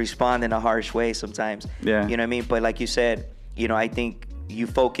not respond in a harsh way sometimes. Yeah. You know what I mean? But like you said, I think you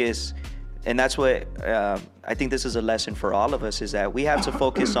focus, and that's what I think this is a lesson for all of us, is that we have to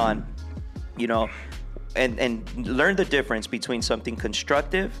focus on, and learn the difference between something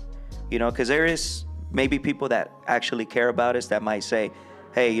constructive, because there is maybe people that actually care about us that might say,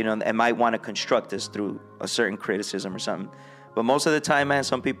 hey, and might want to construct us through a certain criticism or something. But most of the time, man,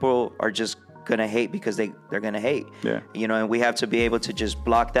 some people are just gonna hate because they're gonna hate. Yeah. And we have to be able to just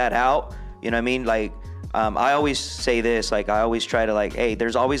block that out. You know what I mean? Like, I always say this. Like, I always try to like, hey,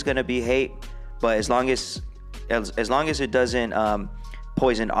 there's always gonna be hate, but as long as it doesn't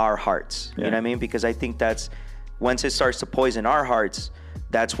poison our hearts. You know what I mean? Because I think that's, once it starts to poison our hearts,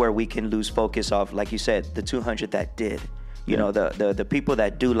 that's where we can lose focus of, like you said, the 200 that did. The people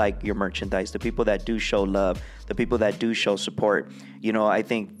that do like your merchandise, the people that do show love, the people that do show support, I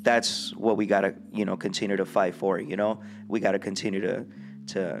think that's what we gotta, continue to fight for. We gotta continue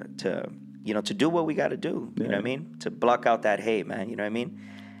to do what we gotta do. You know what I mean? To block out that hate, man. You know what I mean?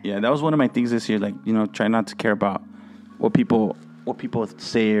 Yeah, that was one of my things this year. Like, try not to care about what people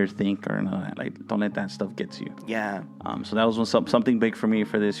say or think, or like, don't let that stuff get to you. Yeah. So that was something big for me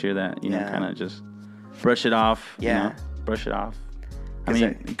for this year, that kind of just brush it off. Yeah. Brush it off. I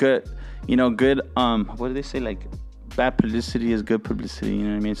mean, good. What do they say? Like, bad publicity is good publicity. You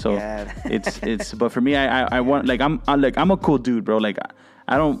know what I mean? So it's. But for me, I want, like, I'm a cool dude, bro. Like,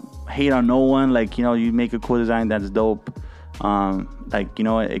 I don't hate on no one. Like, you make a cool design, that's dope. Like,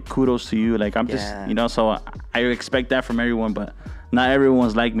 kudos to you. Like, I'm just, so I expect that from everyone, but not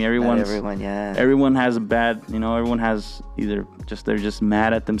everyone's like me. Everyone has a bad, everyone has either they're just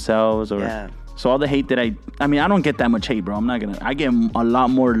mad at themselves, or so all the hate that I don't get that much hate, bro. I get a lot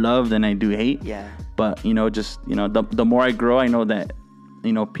more love than I do hate. Yeah. But, the more I grow, I know that,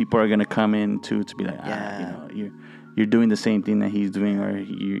 people are going to come in to be like, you're doing the same thing that he's doing, or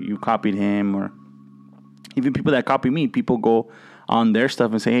you copied him, or even people that copy me. People go on their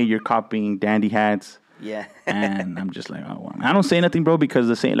stuff and say, hey, you're copying Dandy Hats. Yeah. And I'm just like, oh, well. I don't say nothing, bro, because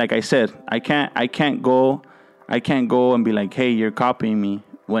the same, like I said, I can't go and be like, hey, you're copying me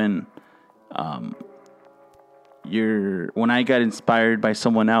when when I got inspired by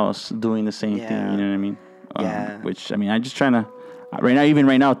someone else doing the same thing. You know what I mean? Which, I mean, I'm just trying to,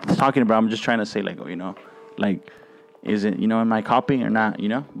 right now talking about, I'm just trying to say, like, like, is it, am I copying or not,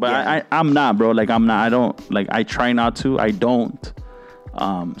 But I'm not, bro. Like, I'm not, I don't, like, I try not to, I don't.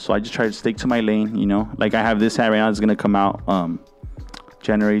 So I just try to stick to my lane, Like, I have this hat right now. It's going to come out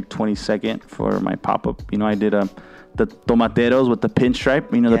January 22nd for my pop-up. I did the tomateros with the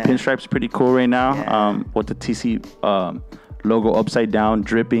pinstripe. The pinstripe's pretty cool right now. With the TC logo upside down,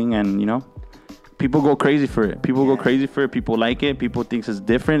 dripping, and, people go crazy for it. People like it. People think it's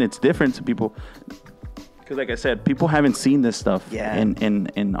different. It's different to people. Because, like I said, people haven't seen this stuff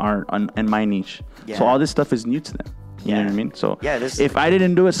in my niche. So all this stuff is new to them. You know what I mean? So if I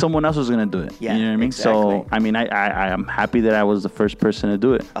didn't do it, someone else was going to do it. You know what I mean? Exactly. So, I mean, I am happy that I was the first person to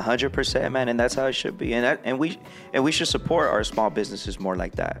do it. 100%, man. And that's how it should be. And we should support our small businesses more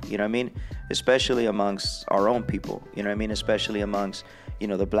like that. You know what I mean? Especially amongst our own people. You know what I mean? Especially amongst,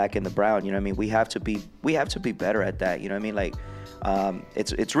 the black and the brown. You know what I mean? We have to be better at that. You know what I mean? Like,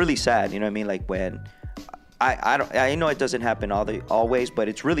 it's really sad. You know what I mean? Like, when I know it doesn't happen always, but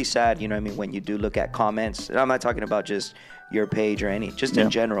it's really sad, when you do look at comments. And I'm not talking about just your page or just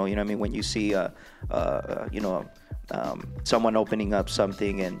in general, you know what I mean? When you see, someone opening up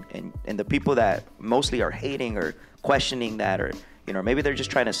something and the people that mostly are hating or questioning that, or, maybe they're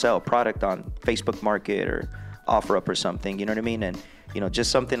just trying to sell a product on Facebook Market or OfferUp or something, you know what I mean? And, just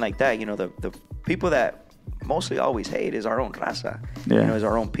something like that, the people that mostly always hate is our own raza, is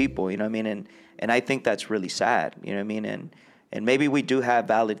our own people, you know what I mean? And I think that's really sad, you know what I mean? And maybe we do have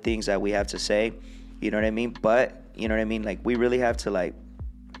valid things that we have to say, you know what I mean? But, you know what I mean? Like, we really have to, like,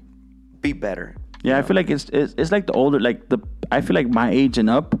 be better. Yeah, I feel like it's like the older, like, I feel like my age and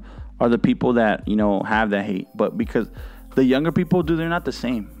up are the people that, have that hate. But because the younger people they're not the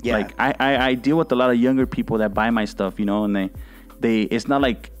same. Yeah. Like, I deal with a lot of younger people that buy my stuff, and they it's not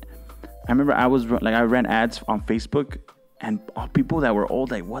like, I remember I ran ads on Facebook. And all people that were old,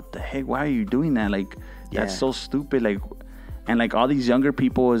 like, what the heck? Why are you doing that? Like, that's so stupid. Like, and like all these younger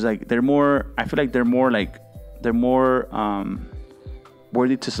people is like, they're more, I feel like they're more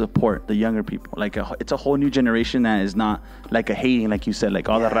worthy to support the younger people. Like, it's a whole new generation that is not like a hating, like you said, like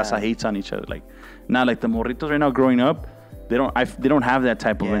all the raza hates on each other. Like, not like the morritos right now growing up, they don't have that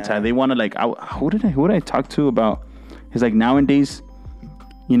type of mentality. They want to, like, who did I talk to about? It's like, nowadays,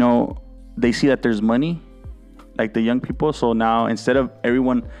 they see that there's money, like the young people. So now, instead of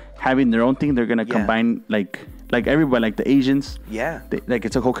everyone having their own thing, they're gonna combine like everybody, like the Asians. Yeah. Like,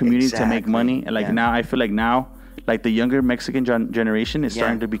 it's a whole community to make money. And like now, I feel like like the younger Mexican generation is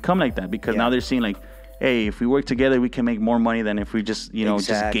starting to become like that, because now they're seeing like, hey, if we work together, we can make more money than if we just just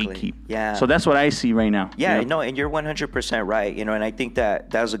gatekeep. Yeah. So that's what I see right now. Yeah. No, and you're 100% right. And I think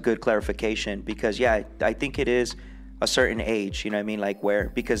that was a good clarification, because I think it is a certain age, like, where,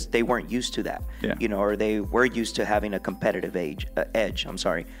 because they weren't used to that, or they were used to having a competitive edge,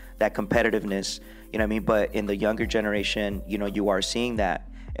 that competitiveness, but in the younger generation, you are seeing that,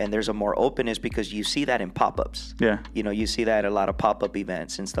 and there's a more openness, because you see that in pop-ups. Yeah. You see that at a lot of pop-up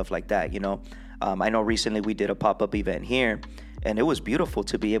events and stuff like that, I know recently we did a pop-up event here, and it was beautiful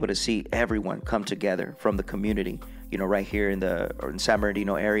to be able to see everyone come together from the community, right here in San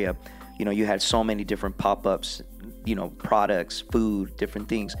Bernardino area. You had so many different pop-ups, products, food, different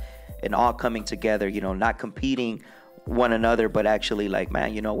things, and all coming together, not competing one another, but actually like,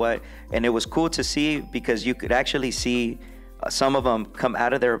 man, you know what? And it was cool to see, because you could actually see some of them come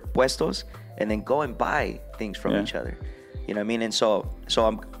out of their puestos and then go and buy things from each other. You know what I mean? And so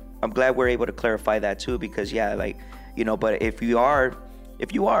I'm glad we're able to clarify that too, because but if you are,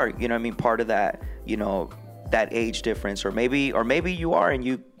 part of that, that age difference, or maybe you are, and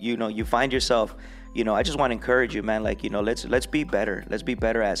you find yourself, I just want to encourage you, man, like, let's be better. Let's be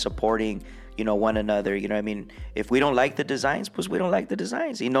better at supporting, one another. If we don't like the designs, pues we don't like the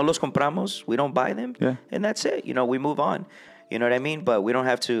designs. No los compramos, we don't buy them. Yeah. And that's it. We move on. You know what I mean? But we don't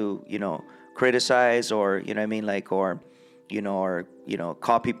have to, criticize, or, or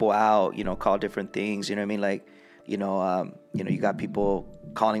call people out, call different things. You know what I mean? Like, you got people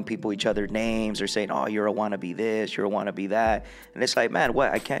calling people each other names, or saying, oh, you're a wannabe this, you're a wannabe that. And it's like, man,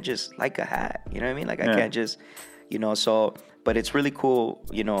 what? I can't just like a hat. You know what I mean? Like, I can't just, but it's really cool,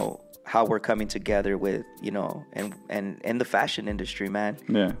 how we're coming together with, and in the fashion industry, man.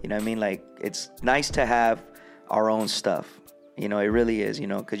 Yeah. You know what I mean? Like, it's nice to have our own stuff. You know, it really is, you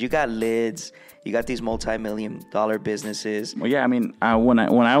know, because you got lids, you got these multi-million-dollar businesses. Well, yeah, I mean, when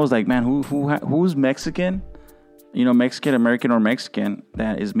I was like, man, who's Mexican, you know, Mexican American or Mexican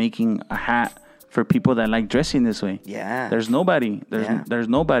that is making a hat for people that like dressing this way? Yeah, there's nobody. There's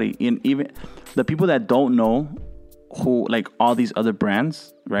nobody. In even the people that don't know who, like all these other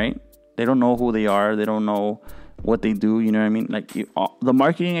brands, right? They don't know who they are. They don't know what they do. You know what I mean? Like the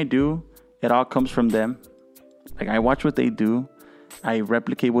marketing I do, it all comes from them. Like I watch what they do, I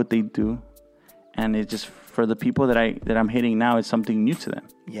replicate what they do, and it's just for the people that I'm hitting now, it's something new to them.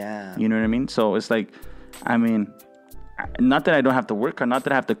 Yeah. You know what I mean? So it's like, I mean, not that I don't have to work, or not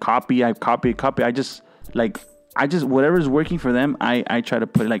that I have to copy. I copy. I just whatever's working for them, I try to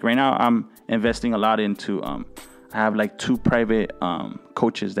put it. Like right now, I'm investing a lot into. I have like 2 private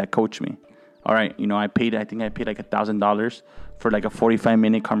coaches that coach me. All right, you know, I think I paid like $1,000 for like a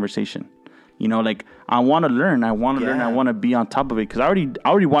 45-minute conversation. You know, like I want to learn. I want to learn. I want to be on top of it because I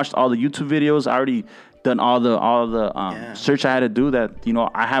already watched all the YouTube videos. I already done all the search I had to do. That, you know,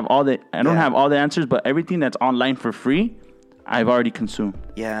 I have all the. I don't have all the answers, but everything that's online for free, I've already consumed.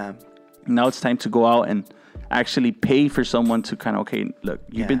 Yeah. Now it's time to go out and actually pay for someone to kind of, okay, look,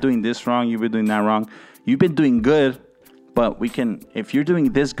 you've been doing this wrong. You've been doing that wrong. You've been doing good, but if you're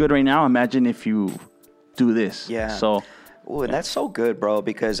doing this good right now, imagine if you do this. Yeah. So. Ooh, and that's so good, bro,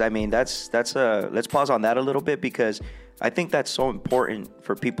 because I mean, let's pause on that a little bit, because I think that's so important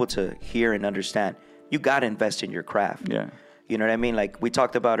for people to hear and understand. You got to invest in your craft. Yeah. You know what I mean? Like we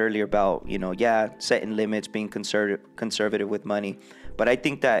talked about earlier about, you know, setting limits, being conservative with money. But I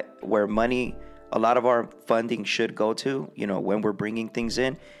think that where money, a lot of our funding should go to, you know, when we're bringing things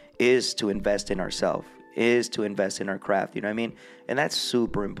in, is to invest in ourselves, is to invest in our craft. You know what I mean? And that's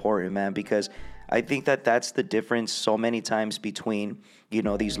super important, man, because I think that that's the difference so many times between, you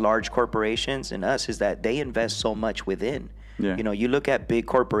know, these large corporations and us, is that they invest so much within. Yeah. You know, you look at big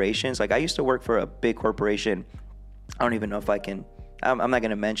corporations. Like I used to work for a big corporation. I don't even know if I can, I'm not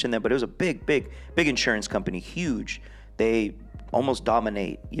going to mention them, but it was a big insurance company, huge. They almost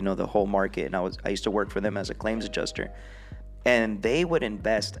dominate, you know, the whole market. And I used to work for them as a claims adjuster. And they would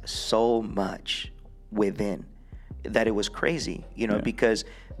invest so much within that it was crazy, you know, because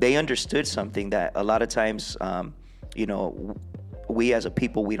they understood something that a lot of times, you know, we as a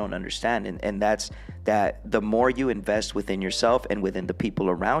people, we don't understand. And that's that the more you invest within yourself and within the people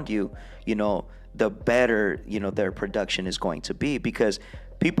around you, you know, the better, you know, their production is going to be, because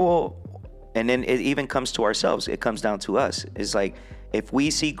people, and then it even comes to ourselves. It comes down to us. It's like, if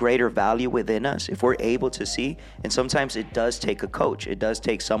we see greater value within us, if we're able to see, and sometimes it does take a coach, it does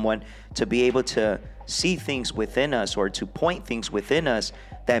take someone to be able to see things within us or to point things within us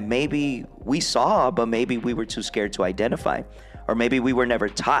that maybe we saw, but maybe we were too scared to identify, or maybe we were never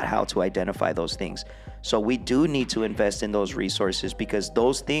taught how to identify those things. So we do need to invest in those resources, because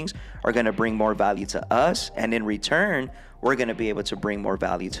those things are going to bring more value to us, and in return, we're going to be able to bring more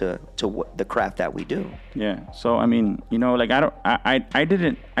value to the craft that we do. Yeah. So, I mean, you know, like I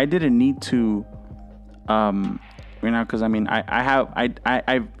didn't need to, you know, cause I mean,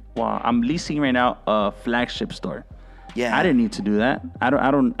 I'm leasing right now a flagship store. Yeah. I didn't need to do that. I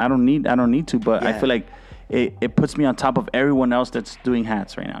don't need to, but I feel like it puts me on top of everyone else that's doing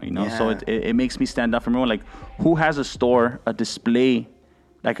hats right now, you know? So it makes me stand out from everyone. Like, who has a store, a display,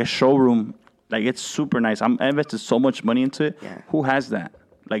 like a showroom? Like, it's super nice. I invested so much money into it. Yeah. Who has that?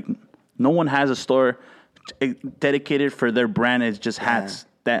 Like, no one has a store dedicated for their brand. It's just hats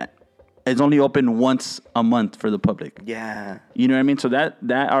that is only open once a month for the public. Yeah. You know what I mean? So that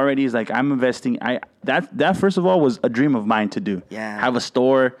already is like, I'm investing. That first of all was a dream of mine to do. Yeah. Have a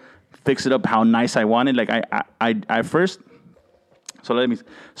store, fix it up how nice I wanted. Like I first. So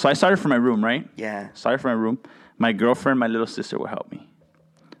I started from my room, right? Yeah. Started from my room. My girlfriend, my little sister will help me.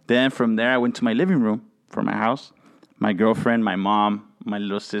 Then from there, I went to my living room for my house. My girlfriend, my mom, my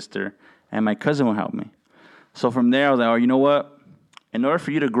little sister, and my cousin will help me. So from there, I was like, oh, you know what? In order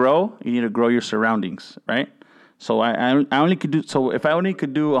for you to grow, you need to grow your surroundings, right? So I only could do, so if I only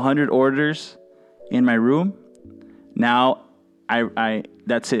could do 100 orders in my room, now I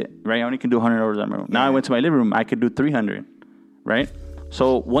that's it, right? I only can do 100 orders in my room. Now I went to my living room, I could do 300, right?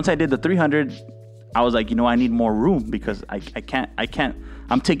 So once I did the 300, I was like, you know, I need more room, because I can't.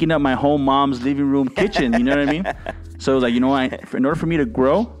 I'm taking up my whole mom's living room kitchen. You know what I mean? So I was like, you know what? In order for me to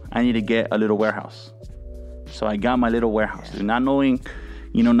grow, I need to get a little warehouse. So I got my little warehouse, not knowing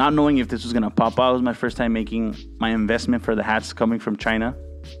if this was gonna pop out. It was my first time making my investment for the hats coming from China.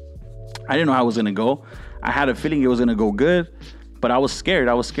 I didn't know how it was gonna go. I had a feeling it was gonna go good, but I was scared.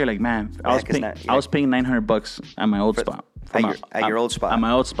 Like, man, I was paying $900 at my old spot At your old spot. At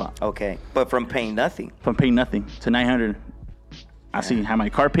my old spot. Okay, but from paying nothing. From paying nothing to 900. I see had my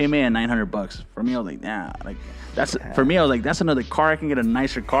car payment and $900. For me, I was like, nah, like that's for me. I was like, that's another car. I can get a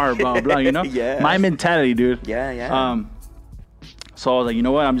nicer car, blah blah. You know, my mentality, dude. Yeah. So I was like, you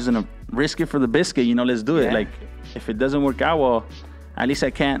know what? I'm just gonna risk it for the biscuit. You know, let's do it. Like, if it doesn't work out, well, at least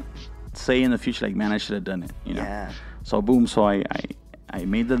I can't say in the future, like, man, I should have done it. You know. Yeah. So boom. So I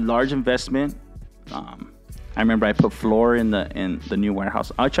made the large investment. I remember I put floor in the new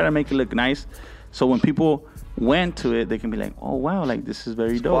warehouse. I try to make it look nice, so when people went to it, they can be like, oh wow, like this is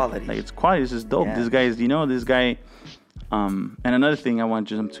very dope. Quality. Like it's quality. This is dope. Yeah. This guy is, this guy. And another thing I want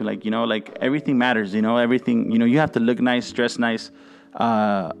them to like, like everything matters. Everything. You have to look nice, dress nice.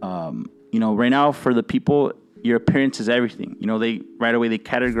 Right now for the people, your appearance is everything. They right away they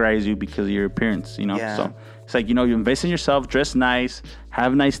categorize you because of your appearance. Yeah. So it's like you invest in yourself, dress nice,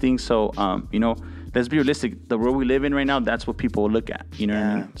 have nice things. So let's be realistic. The world we live in right now, that's what people look at. You know what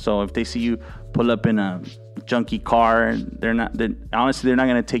I mean? So if they see you pull up in a junky car, they're not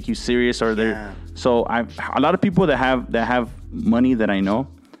gonna take you serious, or they're. Yeah. So a lot of people that have money that I know,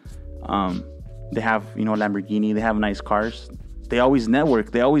 they have Lamborghini, they have nice cars. They always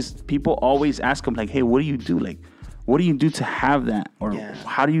network. People always ask them like, hey, what do you do? Like, what do you do to have that? Or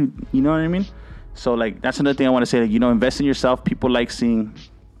how do you know what I mean? So like that's another thing I want to say. Like, invest in yourself. People like seeing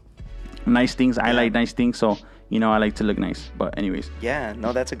nice things. I like nice things. So I like to look nice. But anyways. Yeah,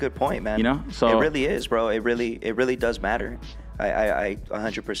 no, that's a good point, man. So it really is, bro. It really does matter. I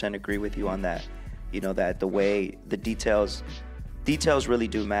 100% agree with you on that. That the way the details really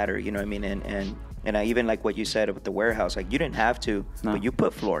do matter. You know what I mean? And I even like what you said about the warehouse. Like you didn't have to, but you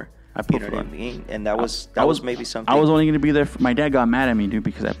put floor. I put floor. What I mean? And that was maybe something. I was only gonna be there. My dad got mad at me, dude,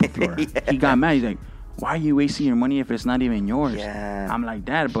 because I put floor. He got mad. He's like, "Why are you wasting your money if it's not even yours?" Yeah. I'm like,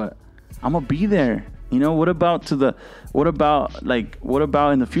 Dad, but I'm gonna be there. What about in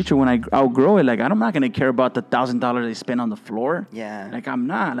the future when I outgrow it? Like I'm not gonna care about the $1,000 I spend on the floor. Yeah. Like I'm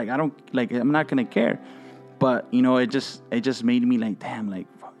not. Like I'm not gonna care. But it just made me like, damn, like,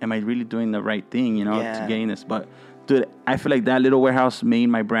 am I really doing the right thing? To getting this. But dude, I feel like that little warehouse made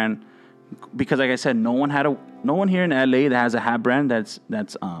my brand, because like I said, no one here in LA that has a hat brand that's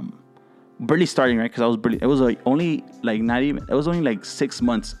barely starting, right? Because it was only like 6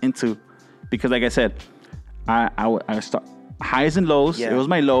 months into. Because like I said, I start highs and lows. Yeah. It was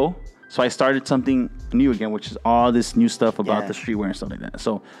my low. So I started something new again, which is all this new stuff about the streetwear and stuff like that.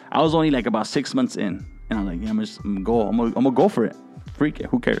 So I was only like about 6 months in. And I'm like, I'm gonna go for it. Freak it.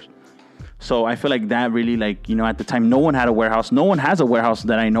 Who cares? So I feel like that really, like, at the time, no one had a warehouse. No one has a warehouse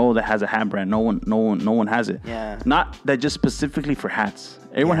that I know that has a hat brand. No one has it. Yeah. Not that just specifically for hats.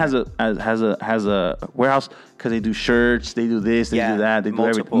 Everyone has a warehouse because they do shirts, they do this, they do that, they do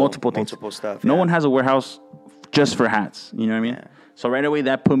multiple things. Multiple stuff. No one has a warehouse just for hats. You know what I mean? Yeah. So right away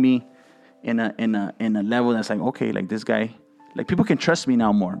that put me in a level that's like, okay, like this guy, like people can trust me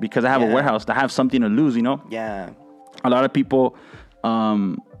now more because I have a warehouse. I have something to lose. Yeah. A lot of people.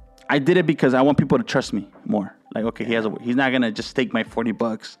 I did it because I want people to trust me more. Like, okay, he's not gonna just take my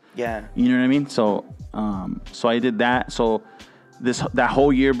 $40. Yeah. You know what I mean? So, so I did that. So that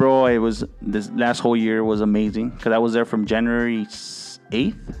whole year, bro, this last whole year was amazing because I was there from January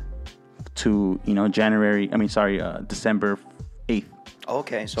 8th to December 8th.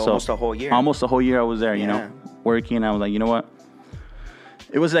 Okay, so almost a whole year. Almost a whole year I was there. Working. I was like, you know what?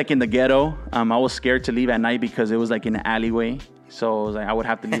 It was like in the ghetto. I was scared to leave at night because it was like in an alleyway. So I was like, I would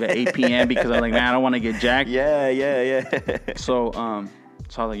have to leave at 8 p.m. because I was like, man, I don't want to get jacked. Yeah. So I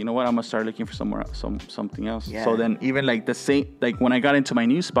was like, you know what? I'm gonna start looking for something else. Yeah. So then even like the same, like when I got into my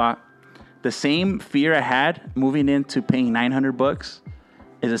new spot, the same fear I had moving into paying $900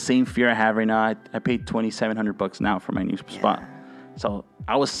 is the same fear I have right now. I paid $2,700 now for my new spot. So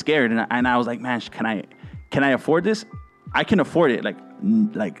I was scared and I was like, man, can I afford this? I can afford it. Like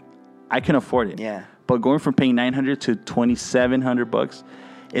I can afford it. Yeah. But going from paying $900 to $2,700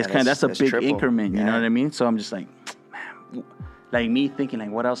 is that's a big triple. Increment. You know what I mean? So I'm just like, man, like me thinking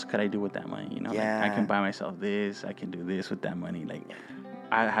like, what else could I do with that money? Like I can buy myself this. I can do this with that money. Like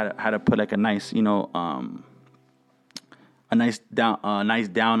I had to put like a nice, a nice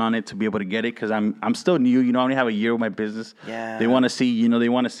down on it to be able to get it because I'm still new. I only have a year with my business. Yeah. They want to see, they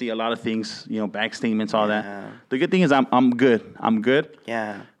want to see a lot of things, bank statements, all that. The good thing is I'm good.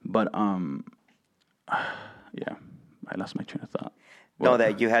 Yeah. But yeah, I lost my train of thought. No,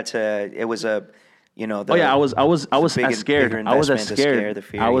 that you had to. It was a, I was scared. I was scared. The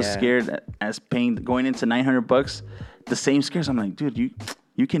fear, I was scared as going into $900. The same scares. I'm like, dude,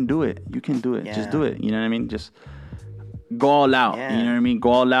 you can do it. You can do it. Just do it. You know what I mean? Just go all out. Yeah. You know what I mean?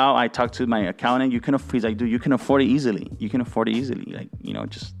 Go all out. I talked to my accountant. He's like, dude, you can afford it easily. You can afford it easily. Like, you know,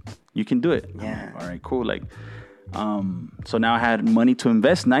 just, you can do it. Yeah. Like, all right, cool. Like, so now I had money to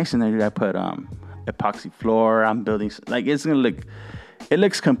invest nice in there. I put epoxy floor. I'm building, like, it's going to look, it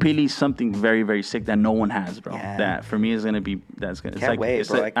looks completely something very, very sick that no one has, bro. Yeah. That for me is going to be, that's going to, Can't wait,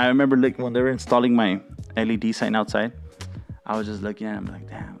 bro. Like, I remember like when they were installing my LED sign outside, I was just looking at it. I'm like,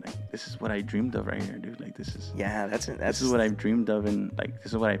 damn, like, this is what I dreamed of right here, dude. Like, this is this is what I've dreamed of, and like,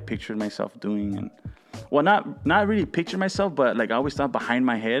 this is what I pictured myself doing. And well, not really picture myself, but like, I always thought behind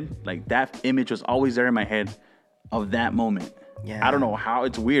my head, like, that image was always there in my head of that moment. Yeah. I don't know how,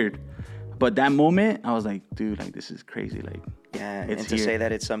 it's weird, but that moment, I was like, dude, like, this is crazy. Like, yeah, it's and to say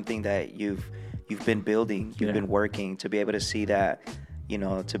that it's something that you've been building, you've been working, to be able to see that, you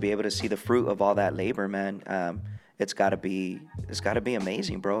know, to be able to see the fruit of all that labor, man. It's gotta be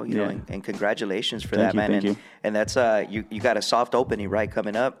amazing, bro. You know, and congratulations for that, man. Thank you. And that's you got a soft opening, right,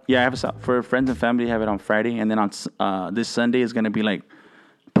 coming up? Yeah, I have for friends and family. I have it on Friday, and then on this Sunday is gonna be like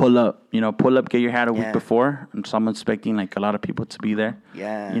pull up. You know, pull up, get your hat a week before. And so I'm expecting like a lot of people to be there.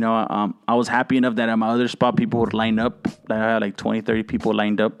 Yeah. You know, I was happy enough that at my other spot people would line up. I had like 20, 30 people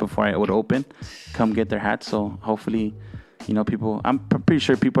lined up before I would open, come get their hats. So hopefully, you know, I'm pretty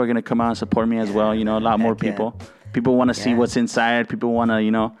sure people are gonna come out and support me as well. You know, a lot more people. People want to see what's inside. People want to,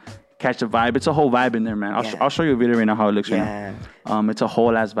 you know, catch the vibe. It's a whole vibe in there, man. I'll show you a video right now how it looks right now. It's a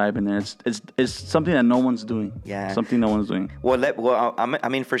whole ass vibe in there. It's something that no one's doing. Yeah. Something no one's doing. Well, I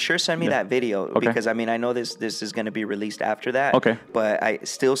mean, for sure, send me that video because I mean, I know this is going to be released after that. Okay. But I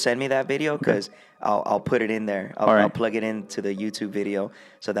still send me that video because I'll put it in there. I'll plug it into the YouTube video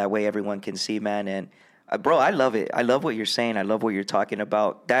so that way everyone can see, man. And bro, I love it. I love what you're saying. I love what you're talking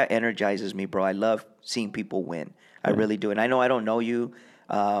about. That energizes me, bro. I love seeing people win. I really do. And I know I don't know you.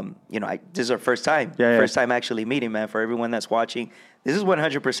 You know, this is our first time. First time actually meeting, man. For everyone that's watching, this is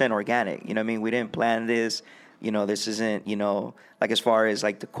 100% organic. You know what I mean? We didn't plan this. You know, this isn't, you know, like as far as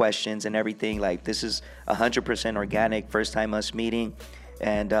like the questions and everything, like this is 100% organic. First time us meeting.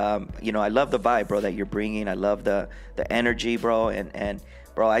 And, you know, I love the vibe, bro, that you're bringing. I love the energy, bro. And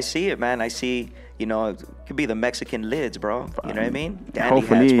bro, I see it, man. I see, you know, it could be the Mexican lids, bro. You know what I mean? Dandy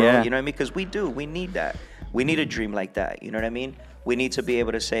hopefully, hats, bro. yeah. You know what I mean? Because we need that. We need a dream like that. You know what I mean? We need to be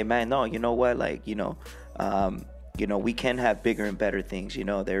able to say, man, no, you know what? Like, you know, we can have bigger and better things. You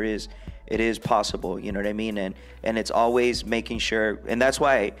know, it is possible. You know what I mean? And it's always making sure. And that's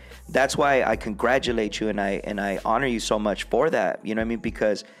why I congratulate you and I honor you so much for that. You know what I mean?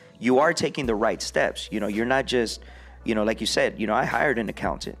 Because you are taking the right steps. You know, you're not just, you know, like you said, you know, I hired an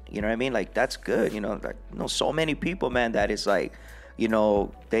accountant. You know what I mean? Like, that's good. You know, like, you know, so many people, man, that is like, you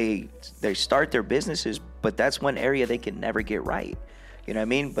know, they start their businesses, but that's one area they can never get right. You know what I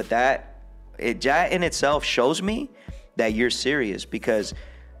mean? But that in itself shows me that you're serious because,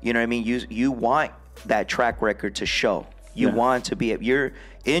 you know what I mean? You want that track record to show. You want to be, you're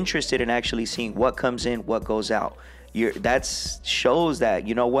interested in actually seeing what comes in, what goes out. That shows that,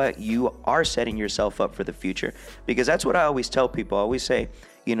 you know what, you are setting yourself up for the future. Because that's what I always tell people. I always say,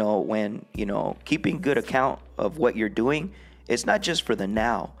 you know, when, you know, keeping good account of what you're doing, it's not just for the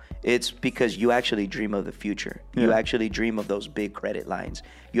now. It's because you actually dream of the future. Yeah. You actually dream of those big credit lines.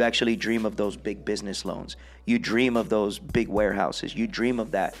 You actually dream of those big business loans. You dream of those big warehouses. You dream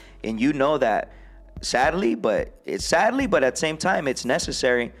of that. And you know that sadly, but at the same time, it's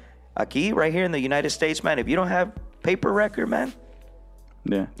necessary. Aquí, right here in the United States, man, if you don't have paper record, man,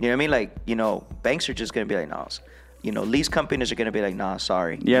 you know what I mean? Like, you know, banks are just going to be like, no. You know, lease companies are going to be like, nah,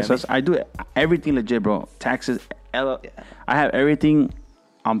 sorry. Yes, you know I do everything legit, bro. Taxes, I have everything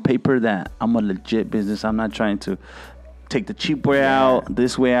on paper that I'm a legit business. I'm not trying to take the cheap way out,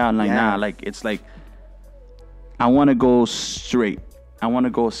 this way out. Like, nah, like, it's like, I want to go straight. And I want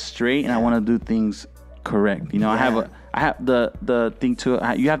to do things correct. You know, I have the thing too.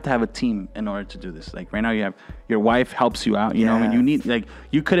 You have to have a team in order to do this. Like right now, you have your wife helps you out. You know, and you need, like,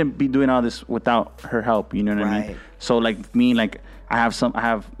 you couldn't be doing all this without her help. You know what I mean? So like me, like I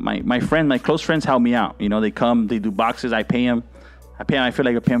have my friend, my close friends help me out. You know, they come, they do boxes. I pay them. I feel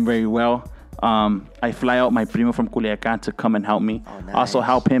like I pay them very well. I fly out my primo from Culiacan to come and help me. Oh, nice. Also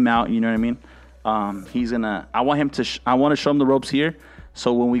help him out. You know what I mean? I want to show him the ropes here.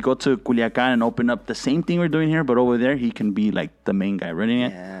 So when we go to Culiacan and open up the same thing we're doing here, but over there, he can be like the main guy running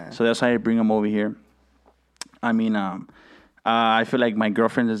it. Yeah. So that's why I bring him over here. I mean, I feel like my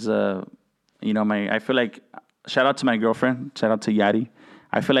girlfriend is, I feel like, shout out to my girlfriend, shout out to Yari.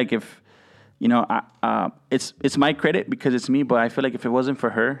 I feel like if, you know, it's my credit because it's me, but I feel like if it wasn't for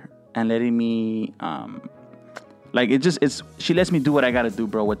her and letting me, she lets me do what I gotta do,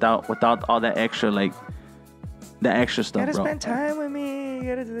 bro, without all that extra, like, the extra stuff, bro. You gotta spend time with me. You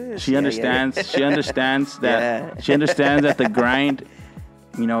gotta do this. She understands. She understands that. She understands that the grind.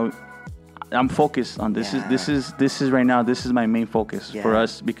 You know, I'm focused on this. This is right now. This is my main focus for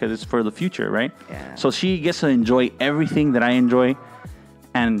us because it's for the future, right? Yeah. So she gets to enjoy everything that I enjoy,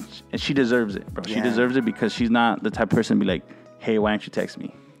 and she deserves it, bro. She deserves it because she's not the type of person to be like, hey, why don't you text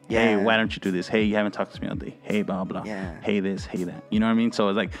me? Hey, why don't you do this? Hey, you haven't talked to me all day. Hey, blah blah. Hey, this. Hey, that. You know what I mean? So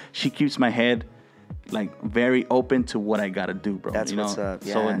it's like she keeps my head like very open to what I gotta do, bro. That's what's up.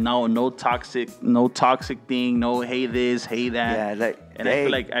 Yeah. So no toxic thing. No, hey this, hey that. Yeah, like, and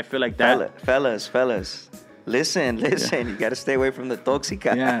I feel like that. Fellas, listen. You gotta stay away from the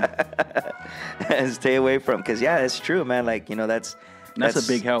toxica. Yeah. And stay away from, because it's true, man. Like, you know, that's a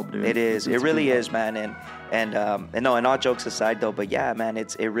big help, dude. It is. It really is, man. And no, and all jokes aside though, but yeah, man,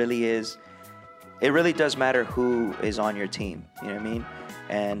 it really is. It really does matter who is on your team. You know what I mean?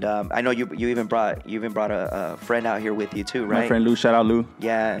 And I know you even brought a friend out here with you too, right? My friend Lou, shout out Lou.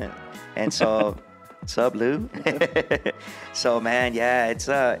 Yeah, and so, what's up, Lou? So, man,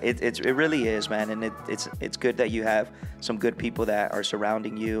 it really is, man, and it's good that you have some good people that are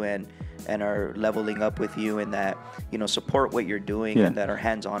surrounding you and are leveling up with you, and that, you know, support what you're doing and that are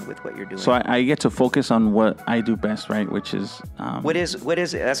hands on with what you're doing. So I get to focus on what I do best, right? Which is what is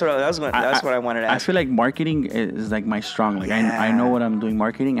it? That's what I wanted to ask. I feel like marketing is like my strong. Like I know what I'm doing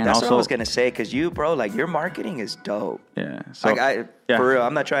marketing, and that's also what I was gonna say, because you, bro, like your marketing is dope. Yeah. So like for real,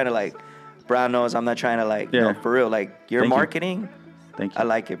 I'm not trying to like brown nose. I'm not trying to like no, for real. Like your marketing. Thank you. I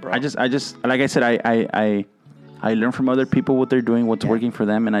like it, bro. I just like I said, I learn from other people what they're doing, what's working for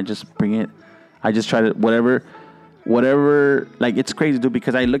them, and I just bring it. I just try to whatever. Like, it's crazy, dude,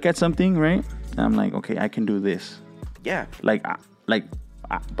 because I look at something, right, and I'm like, okay, I can do this. Yeah.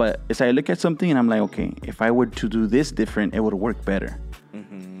 But as I look at something and I'm like, okay, if I were to do this different, it would work better.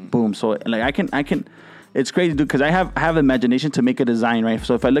 Mm-hmm. Boom. So like I can. It's crazy, dude, because I have imagination to make a design, right?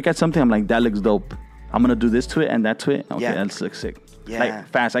 So if I look at something, I'm like, that looks dope. I'm gonna do this to it and that to it. Okay, that looks sick. Yeah. Like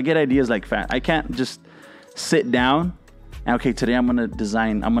fast. I get ideas like fast. I can't just sit down and okay, today I'm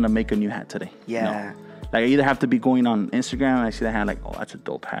gonna make a new hat today. Yeah. No. Like I either have to be going on Instagram and I see that hat, like, oh, that's a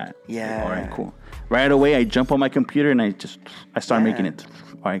dope hat. Yeah. Like, all right, cool. Right away I jump on my computer and I start making it.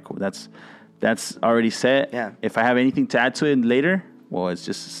 All right, cool. That's already set. Yeah. If I have anything to add to it later, well, it's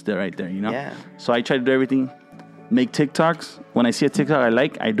just still right there, you know? Yeah. So I try to do everything. Make TikToks. When I see a TikTok I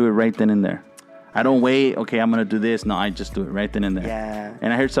like, I do it right then and there. I don't wait, okay, I'm gonna do this. No, I just do it right then and there. Yeah.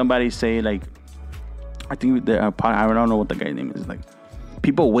 And I heard somebody say, like, I think I don't know what the guy's name is. Like,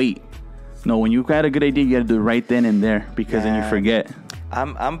 people wait. No, when you got a good idea, you gotta do it right then and there, because then you forget.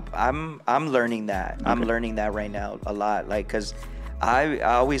 I'm learning that. Okay. I'm learning that right now a lot. Like, cause I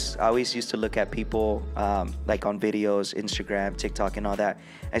always used to look at people like on videos, Instagram, TikTok, and all that.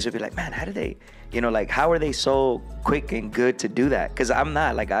 I used to be like, man, how do they, like, how are they so quick and good to do that? Cause I'm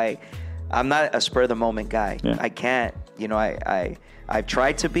not like I'm not a spur of the moment guy. Yeah. I can't. I've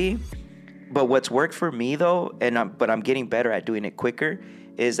tried to be. But what's worked for me though, but I'm getting better at doing it quicker,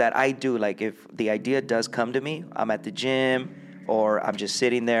 is that I do, like, if the idea does come to me, I'm at the gym or I'm just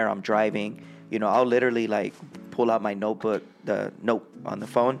sitting there, I'm driving, I'll literally like pull out my notebook, the note on the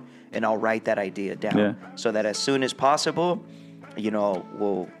phone, and I'll write that idea down so that as soon as possible,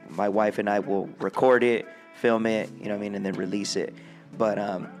 my wife and I will record it, film it, and then release it. But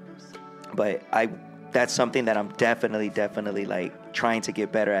that's something that I'm definitely like trying to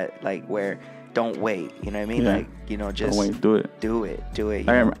get better at, like, where don't wait, you know what I mean? Yeah. Like, just don't wait, do it.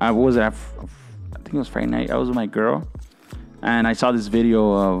 I was at, I think it was Friday night. I was with my girl, and I saw this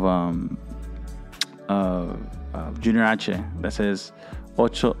video of Junior H that says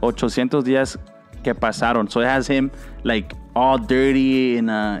 800 días que pasaron. So it has him like all dirty in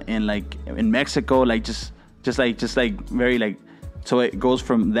Mexico, like just like very like. So it goes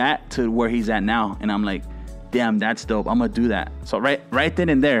from that to where he's at now. And I'm like, damn, that's dope. I'm going to do that. So right then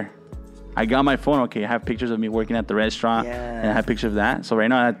and there, I got my phone. Okay, I have pictures of me working at the restaurant. Yeah. And I have pictures of that. So right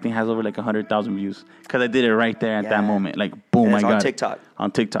now, that thing has over like 100,000 views. Because I did it right there at that moment. Like, boom, I got it. On TikTok. On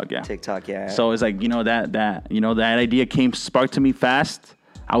TikTok, yeah. TikTok, yeah. So it's like, that idea sparked to me fast.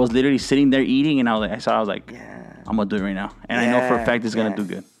 I was literally sitting there eating, and I was like, yeah. I'm gonna do it right now, and I know for a fact it's gonna do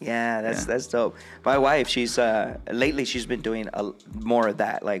good. Yeah, that's dope. My wife, she's lately she's been doing more of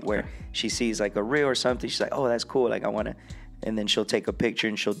that, like where she sees like a reel or something, she's like, oh, that's cool, like I wanna, and then she'll take a picture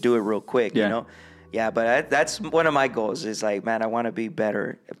and she'll do it real quick, Yeah, but that's one of my goals. Is like, man, I want to be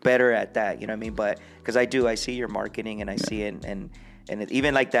better at that. You know what I mean? But because I see your marketing and I see it, and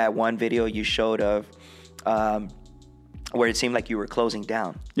even like that one video you showed of, where it seemed like you were closing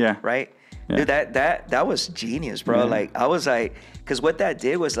down. Yeah. Right. Yeah. Dude, that was genius, bro. Yeah. Like, I was like, because what that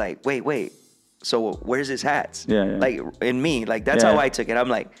did was like, wait, so where's his hats? Yeah, yeah. Like in me, like that's how I took it. I'm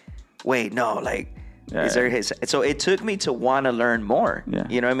like, wait, no, like, is there his? So it took me to want to learn more. Yeah.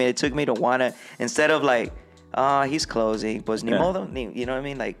 You know what I mean? It took me to want to, instead of like, he's closing, pues ni modo, you know what I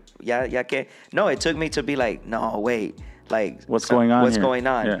mean? Like, ya que. No, it took me to be like, no, wait, like, what's going on? What's going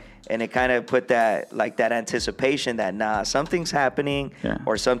on? Yeah. And it kind of put that, like, that anticipation that, nah, something's happening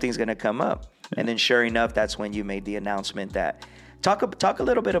or something's going to come up. Yeah. And then sure enough, that's when you made the announcement that, talk a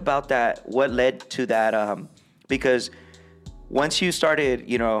little bit about that. What led to that? Because once you started,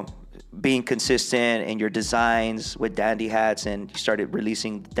 you know, being consistent in your designs with Dandy hats and you started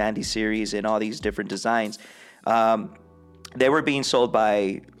releasing Dandy series and all these different designs, they were being sold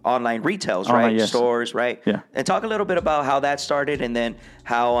by online retails, right? Yes. Stores, right? Yeah. And talk a little bit about how that started and then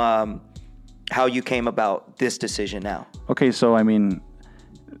how you came about this decision now. Okay, so I mean,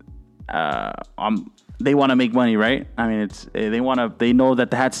 they want to make money, right? I mean, they know that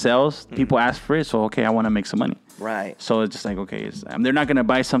the hat sells. People ask for it, so okay, I want to make some money. Right. So it's just like, okay, they're not going to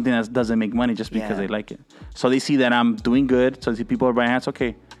buy something that doesn't make money just because they like it. So they see that I'm doing good. So they see people are buying hats.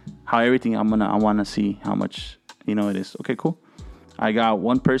 Okay, I want to see how much, you know, it is. Okay, cool. I got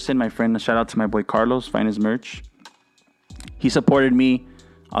one person, my friend, shout out to my boy Carlos, Finest Merch. He supported me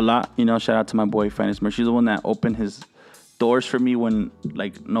a lot, you know, shout out to my boy Finest Merch. He's the one that opened his doors for me when,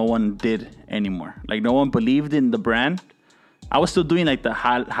 like, no one did anymore. Like, no one believed in the brand. I was still doing like the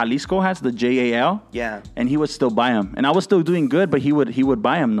Jalisco hats, the JAL. Yeah. And he would still buy them. And I was still doing good, but he would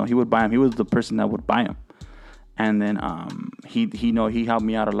buy them. No, he would buy them. He was the person that would buy them. And then he helped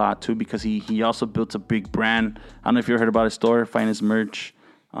me out a lot too because he also built a big brand. I don't know if you ever heard about his store, Finest Merch.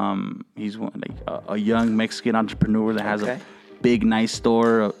 He's a young Mexican entrepreneur that has a big, nice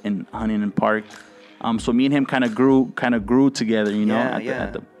store in Huntington Park. So me and him kind of grew together, you know.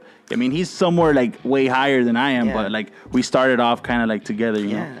 I mean, he's somewhere like way higher than I am, but like we started off kind of like together,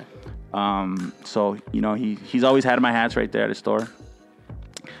 you know. So you know, he's always had my hats right there at his store.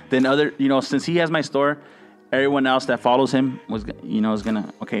 Then since he has my store, everyone else that follows him is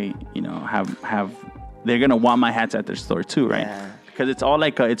gonna they're gonna want my hats at their store too, right? Yeah. Because it's all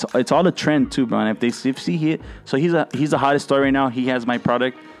like it's all a trend too, bro. And if they see it, so he's the hottest store right now. He has my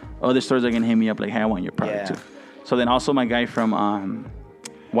product. Other stores are gonna hit me up like, hey, I want your product too. So then also my guy from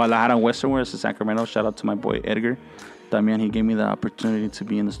Guadalajara and Western Wear, Sacramento. Shout out to my boy Edgar. Damian, he gave me the opportunity to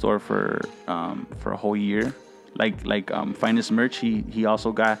be in the store for a whole year. Like Finest Merch, he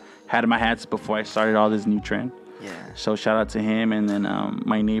also had my hats before I started all this new trend. Yeah. So shout out to him, and then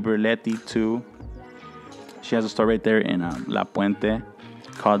my neighbor Letty too. She has a store right there in La Puente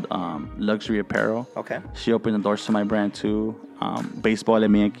called Luxury Apparel. Okay. She opened the doors to my brand too. Baseball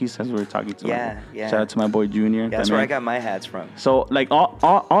MX, as we were talking to. Yeah. Shout out to my boy Junior. That's where I got my hats from. So like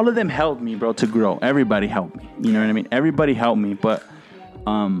all of them helped me, bro, to grow. Everybody helped me. You know what I mean? Everybody helped me, but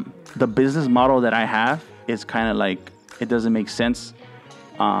the business model that I have is kind of like it doesn't make sense.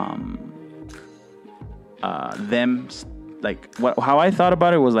 How I thought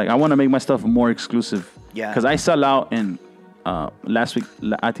about it was like I want to make my stuff more exclusive. Yeah. Because I sell out in last week.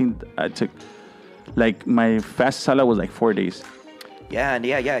 I think I took. Like, my fastest sellout was like 4 days. Yeah, and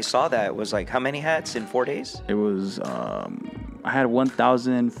I saw that. It was like, how many hats in 4 days? It was, I had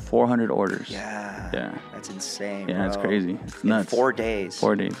 1,400 orders. Yeah. That's insane, Yeah, bro. It's crazy. It's nuts. In 4 days.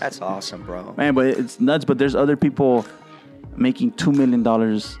 4 days. That's awesome, bro. Man, but it's nuts. But there's other people making $2 million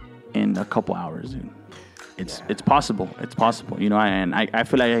in a couple hours, dude. It's possible. It's possible. You know, I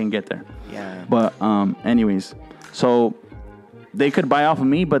feel like I can get there. Yeah. But anyways, so they could buy off of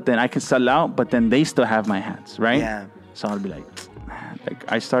me, but then I could sell out, but then they still have my hats, right? Yeah. So I'll be like, man, like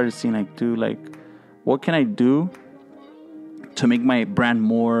I started seeing like, dude, like, what can I do to make my brand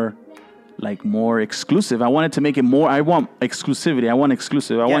more exclusive? I wanted to make it more. I want exclusivity. I want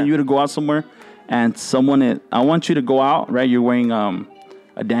exclusive. I want you to go out somewhere and I want you to go out, right? You're wearing a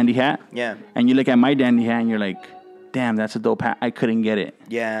Dandy hat. Yeah. And you look at my Dandy hat and you're like, damn, that's a dope hat. I couldn't get it.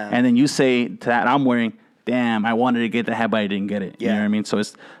 Yeah. And then you say to that I'm wearing, damn, I wanted to get the hat, but I didn't get it. Yeah. You know what I mean? So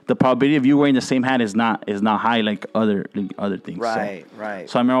it's the probability of you wearing the same hat is not high like other things. Right.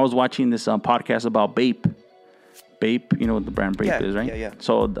 So I remember I was watching this podcast about Bape. Bape, you know what the brand Bape is, right? Yeah.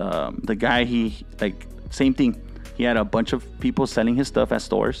 So the guy, he like same thing. He had a bunch of people selling his stuff at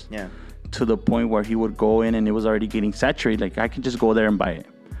stores. Yeah. To the point where he would go in and it was already getting saturated. Like I could just go there and buy it.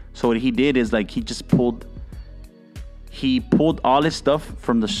 So what he did is like he pulled all his stuff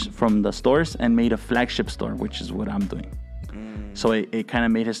from the stores and made a flagship store, which is what I'm doing. So it kind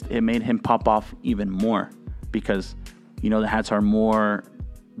of made him pop off even more because, you know, the hats are more,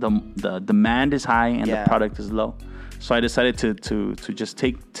 the demand is high and the product is low. So I decided to just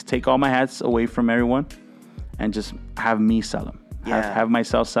take all my hats away from everyone and just have me sell them. Have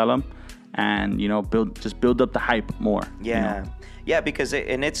myself sell them. and build up the hype more. Yeah, yeah, because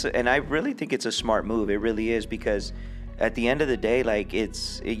and I really think it's a smart move. It really is, because at the end of the day, like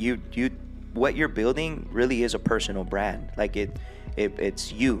what you're building really is a personal brand. Like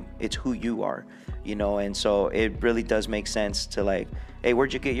it's you, it's who you are, and so it really does make sense to like, hey,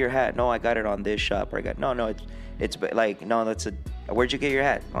 where'd you get your hat? No, I got it on this shop. Or I got it's like, no, where'd you get your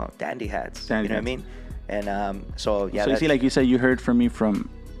hat? Oh, Dandy Hats. You know what I mean? And so yeah. So you see, like you said, you heard from me from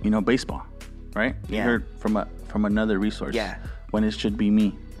baseball, right? You heard from another resource. Yeah. When it should be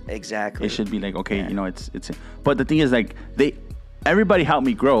me. Exactly. It should be like, okay, it's. But the thing is, like, everybody helped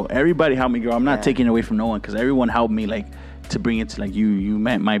me grow. I'm not taking away from no one, because everyone helped me, like, to bring it to, like, you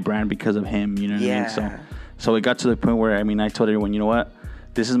met my brand because of him. You know what I mean? So it got to the point where, I mean, I told everyone, you know what,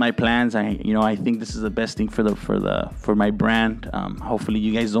 this is my plans. I think this is the best thing for my brand. Hopefully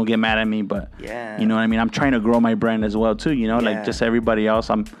you guys don't get mad at me, but you know what I mean. I'm trying to grow my brand as well too. Like just everybody else.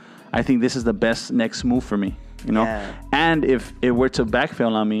 I think this is the best next move for me. And if it were to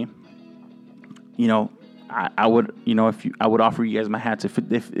backfill on me, I would, I would offer you guys my hats. If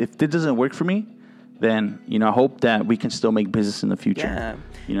this doesn't work for me, then I hope that we can still make business in the future.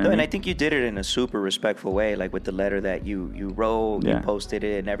 Yeah. And I think you did it in a super respectful way, like with the letter that you wrote, you posted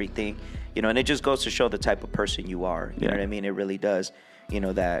it and everything, and it just goes to show the type of person you are. You know what I mean? It really does.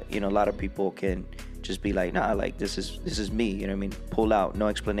 That a lot of people can just be like, nah, like this is me. You know what I mean? Pull out, no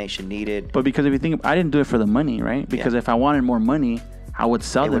explanation needed. But because if you think, I didn't do it for the money, right? Because if I wanted more money, I would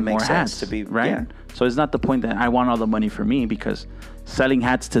sell them more hats, to be, right? Yeah. So it's not the point that I want all the money for me, because selling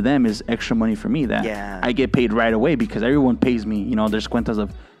hats to them is extra money for me that I get paid right away, because everyone pays me. There's cuentas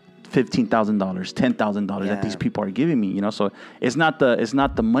of $15,000, $10,000 that these people are giving me. So it's not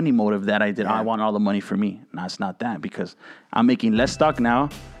the money motive that I did. I want all the money for me. No, it's not that, because I'm making less stock now,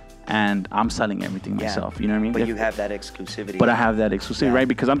 and I'm selling everything myself. You know what I mean? But you have that exclusivity. But I have that exclusivity, right?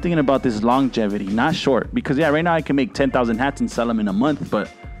 Because I'm thinking about this longevity, not short. Because right now I can make 10,000 hats and sell them in a month, but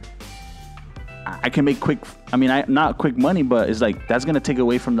I can make not quick money, but it's like that's gonna take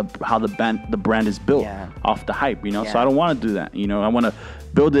away from how the brand is built off the hype. So I don't want to do that. I want to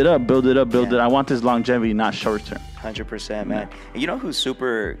build it up. I want this longevity, not short term. 100%, man. And you know who's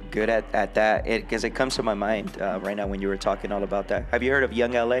super good at that? Because it comes to my mind right now when you were talking all about that. Have you heard of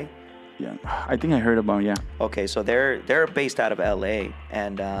Young LA? Yeah, I think I heard about Okay, so they're based out of LA,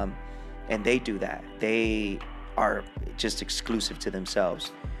 and they do that. They are just exclusive to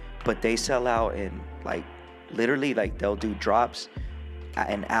themselves, but they sell out in like literally, like they'll do drops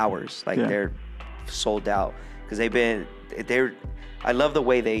in hours. Like they're sold out because I love the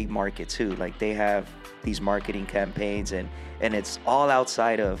way they market too. Like they have these marketing campaigns, and it's all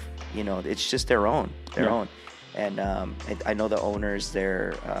outside of, it's just their own. And I know the owners,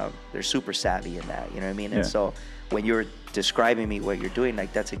 they're super savvy in that, you know what I mean? And so when you were describing me what you're doing,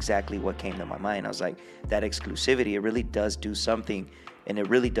 like that's exactly what came to my mind. I was like, that exclusivity, it really does do something, and it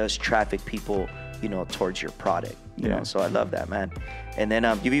really does traffic people, towards your product. You know? So I love that, man. And then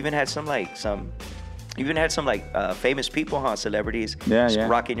you've even had some famous people, celebrities,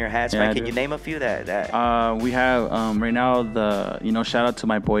 rocking your hats, man. Can you name a few that? We have right now shout out to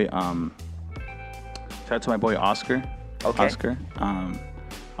my boy Oscar. Okay.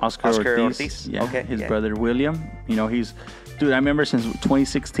 Oscar Ortiz. Yeah. Okay. His brother William. I remember since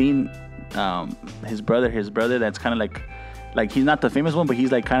 2016. His brother. That's kind of like he's not the famous one, but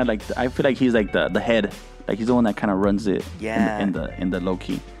he's like kind of like, I feel like he's like the head. Like he's the one that kind of runs it. In the low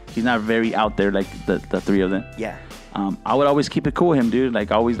key. He's not very out there like the three of them. Yeah. I would always keep it cool with him, dude.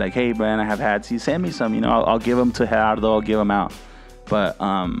 Like always, like, hey man, I have hats. He send me some. I'll give them to Gerardo. I'll give them out. But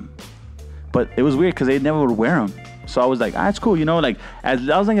it was weird because they never would wear them. So I was like, it's cool, like as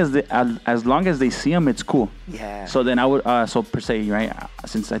long as they see them, it's cool. Yeah. So then I would, per se, right?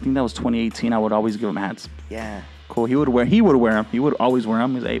 Since I think that was 2018, I would always give them hats. Yeah. Cool. He would wear them. He would always wear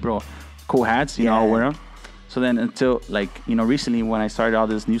them. He's like, hey, bro, cool hats. I'll wear them. So then until recently when I started all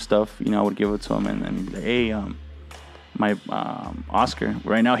this new stuff, I would give it to him and then be like, hey, my Oscar.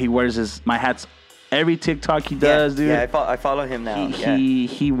 Right now he wears my hats. Every TikTok he does, dude. Yeah, I follow him now.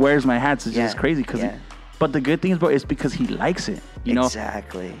 He wears my hats. It's just crazy but the good thing is, bro, it's because he likes it.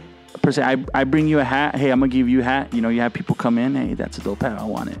 Exactly. Per se, I bring you a hat. Hey, I'm gonna give you a hat. You have people come in. Hey, that's a dope hat. I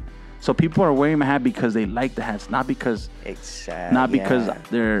want it. So people are wearing my hat because they like the hats, not because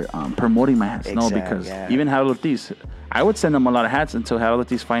they're promoting my hats. No, because even Gerardo Ortiz, I would send him a lot of hats until Gerardo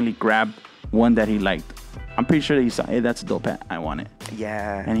Ortiz finally grabbed one that he liked. I'm pretty sure that he saw, hey, that's a dope hat. I want it.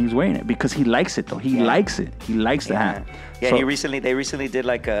 Yeah. And he's wearing it because he likes it though. He likes it. He likes the hat. Yeah. So, they recently did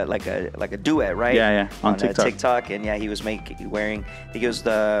like a duet, right? Yeah. On TikTok. TikTok, and he was wearing. I think it was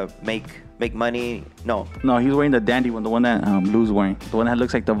the Make Make Money. No, he's wearing the dandy one, the one that Lou's wearing, the one that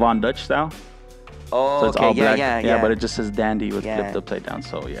looks like the Von Dutch style. Oh, so it's okay, all black. yeah. But it just says dandy with flipped upside down.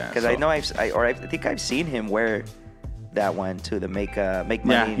 So yeah. Because I know I think I've seen him wear that one too. The Make Money.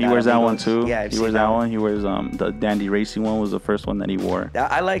 Yeah, he wears that one too. Yeah, he wears that one. He wears the dandy racing one was the first one that he wore.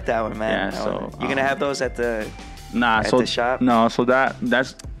 I like that one, man. Yeah. So you're gonna have those at the the shop? No. So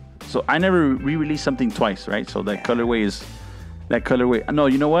that's I never re-released something twice, right? So that colorway is that colorway. No,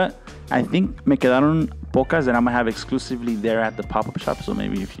 you know what? I think me quedaron pocas that I'm gonna have exclusively there at the pop-up shop. So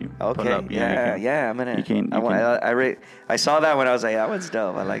maybe if you put it up, I'm gonna. I saw that when I was like, that one's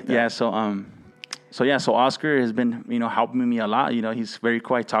dope. I like that. Yeah. So Oscar has been helping me a lot. He's very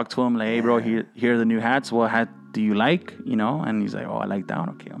cool. I talked to him like, hey bro, here are the new hats. What hat do you like? And he's like, oh, I like that one.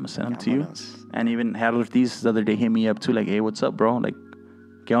 Okay, I'm gonna send them to you. And even had Ortiz the other day hit me up too, like, hey, what's up, bro? Like,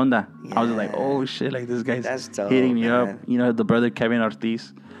 ¿qué onda? Yeah. I was like, oh shit, like this guy's hitting me up. The brother Kevin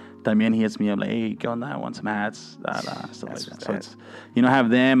Ortiz. También he hits me up like, hey, ¿qué onda? I want some hats, stuff like that. So it's, I have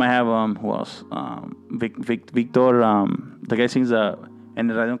them. I have who else? Victor, the guy sings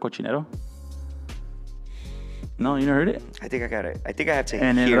En el Radio Cochinero. No, you never heard it? I think I got it. I think I have to hear it.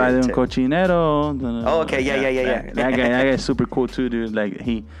 En el Radio Cochinero. Oh, okay, yeah. That guy's super cool too, dude. Like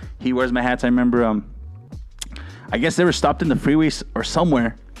he wears my hats. I remember, I guess they were stopped in the freeways or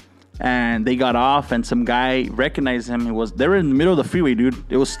somewhere. And they got off, and some guy recognized him. They were in the middle of the freeway, dude.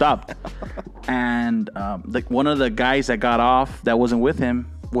 It was stopped, and like one of the guys that got off that wasn't with him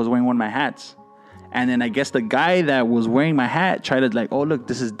was wearing one of my hats. And then I guess the guy that was wearing my hat tried to like, oh look,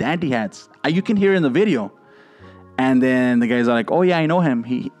 this is Dandy hats. You can hear it in the video. And then the guys are like, oh yeah, I know him.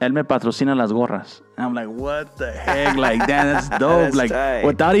 Él me patrocina las gorras. And I'm like, what the heck? Like, damn, that's dope. That's like, tight.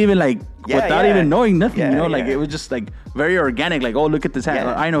 Without even even knowing nothing, Like it was just like very organic. Like, oh, look at this hat.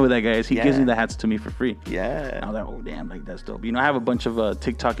 Yeah. I know who that guy is. He gives me the hats to me for free. Yeah. And I was like, oh damn, like that's dope. I have a bunch of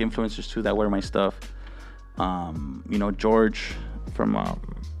TikTok influencers too that wear my stuff. George from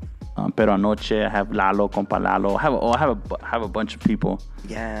Pero Anoche. I have Lalo, Compa Lalo. I have a bunch of people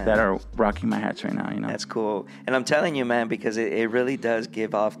that are rocking my hats right now. That's cool. And I'm telling you, man, because it really does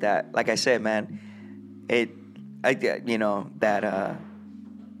give off that. Like I said, man, it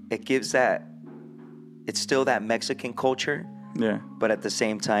gives that. It's still that Mexican culture. Yeah. But at the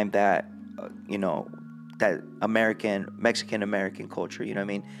same time, that that Mexican American culture. You know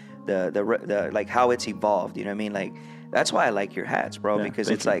what I mean? The like how it's evolved. You know what I mean? Like. That's why I like your hats, bro, because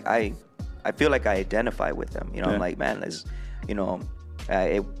it's like I feel like I identify with them. I'm like, man, let's,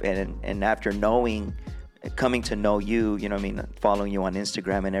 and after coming to know you, you know what I mean, following you on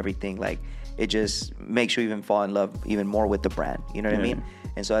Instagram and everything, like it just makes you even fall in love even more with the brand. You know what I mean?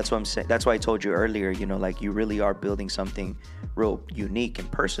 And so that's what I'm saying. That's why I told you earlier, like you really are building something real unique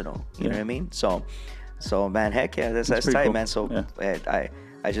and personal. You know what I mean? So man, heck yeah, that's tight, cool. Man. So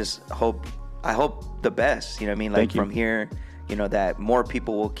I just hope the best, you know what I mean? Like from here, that more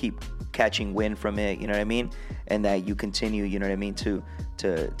people will keep catching wind from it, you know what I mean? And that you continue, you know what I mean, to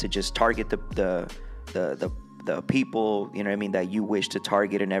just target the people, you know what I mean, that you wish to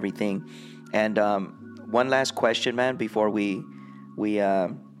target and everything. And one last question, man, before we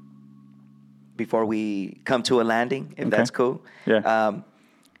come to a landing, if that's cool. Yeah.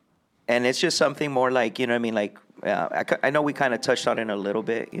 And it's just something more like, you know what I mean, like I know we kind of touched on it a little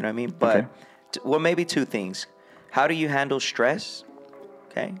bit, you know what I mean? But maybe two things. How do you handle stress?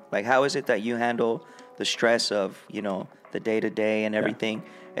 Okay, like how is it that you handle the stress of the day to day and everything?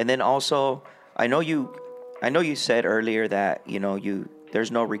 Yeah. And then also, I know you said earlier that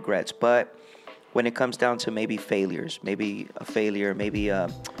there's no regrets, but when it comes down to maybe failures, maybe a failure, maybe a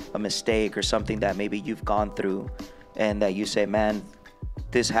mistake or something that maybe you've gone through, and that you say, man,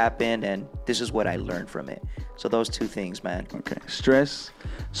 this happened and this is what I learned from it. So those two things, man. Okay. Stress.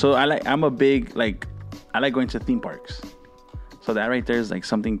 So I like going to theme parks. So that right there is like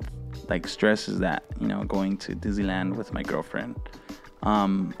something like stress is that, going to Disneyland with my girlfriend.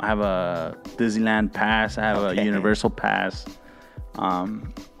 I have a Disneyland pass. I have a Universal pass.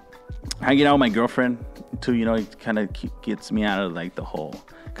 Hanging out with my girlfriend too, it kind of gets me out of like the whole,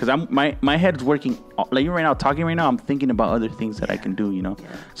 because my head's working like right now, talking right now, I'm thinking about other things that I can do,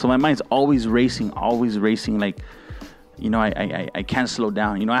 so my mind's always racing like, I can't slow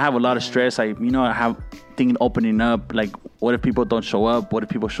down. I have a lot of stress. I have thinking opening up, like what if people don't show up? What if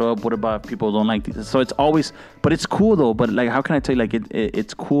people show up? What about if people don't like this? So it's always, but it's cool though. But like, how can I tell you, like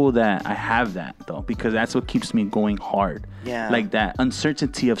it's cool that I have that though, because that's what keeps me going hard. Yeah. Like that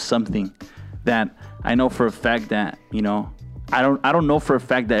uncertainty of something that I know for a fact that, I don't know for a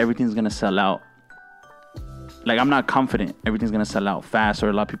fact that everything's going to sell out. Like I'm not confident everything's going to sell out fast or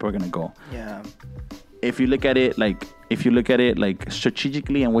a lot of people are going to go. Yeah. If you look at it like, if you look at it like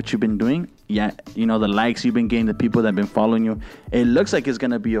strategically and what you've been doing, yeah, you know, the likes you've been getting, the people that have been following you, it looks like it's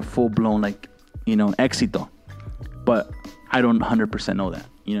going to be a full-blown, like, you know, éxito. But I don't 100% know that.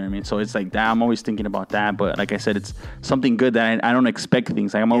 You know what I mean? So it's like that. I'm always thinking about that. But like I said, it's something good that I don't expect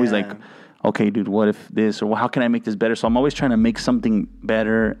things. Like I'm always like, okay, dude, what if this? Or well, how can I make this better? So I'm always trying to make something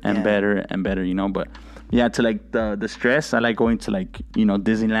better and better and better, you know? But yeah, to like the stress, I like going to like, you know,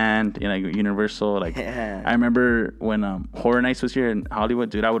 Disneyland, you know, like Universal. Like I remember when Horror Nights was here in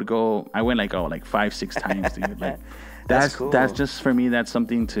Hollywood, dude, I went like 5-6 times, dude. Like that's cool. That's just for me, that's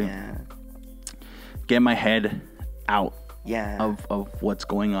something to get my head out of what's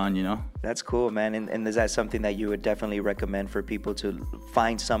going on, you know? That's cool, man. And is that something that you would definitely recommend for people to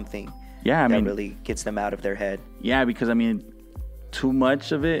find something that really gets them out of their head? Yeah, because I mean, too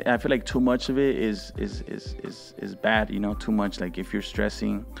much of it, I feel like too much of it is bad, you know? Too much, like if you're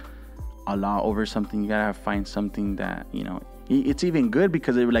stressing a lot over something, you gotta find something that, you know, it's even good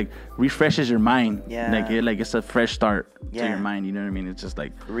because it like refreshes your mind. Like it's a fresh start to your mind. You know what I mean? It's just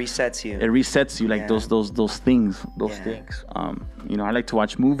like resets you. It resets you. Like those things. Things. You know, I like to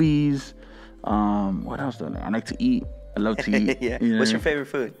watch movies. What else do I like? I like to eat. I love to eat. You know what's your favorite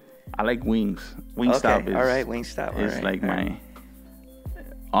food? I like wings. Wingstop is all right. Wingstop is like my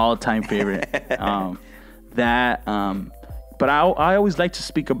all-time favorite. But I always like to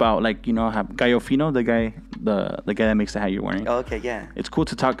speak about, like, you know, Gallo Fino, the guy that makes the hat you're wearing. Oh, okay, yeah. It's cool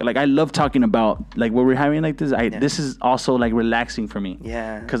to talk. Like, I love talking about, like, what we're having like this. This is also, like, relaxing for me.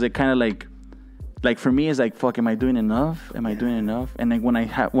 Yeah. Because it kind of, like, for me, it's like, fuck, am I doing enough? Am I doing enough? And, like, when I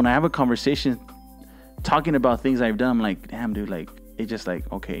have a conversation talking about things I've done, I'm like, damn, dude, like, it's just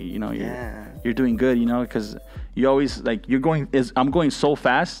like, okay, you know, you're doing good, you know, because you always, like, I'm going so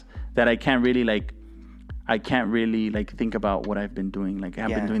fast that I can't really, like, think about what I've been doing. Like, I've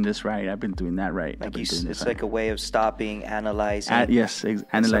been doing this right. I've been doing that right. Like it's like a way of stopping, analyzing.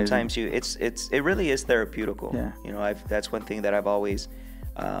 Analyzing. Sometimes it really is therapeutical. Yeah. You know, that's one thing that I've always,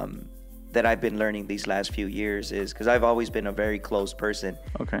 that I've been learning these last few years is because I've always been a very closed person.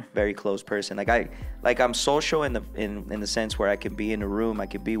 Okay. Very closed person. I'm social in the sense where I can be in a room, I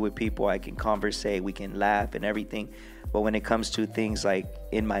can be with people, I can conversate, we can laugh and everything. But when it comes to things like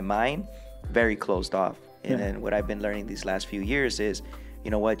in my mind, very closed off. And then what I've been learning these last few years is,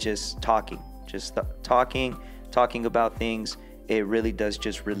 you know what, just talking about things. It really does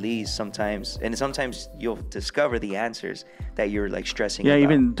just release sometimes. And sometimes you'll discover the answers that you're like stressing about.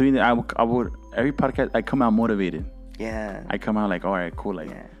 Even doing that, I would, every podcast, I come out motivated. Yeah. I come out like, all right, cool. Like,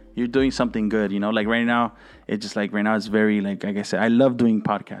 you're doing something good, you know? Like right now, it's very, like I said, I love doing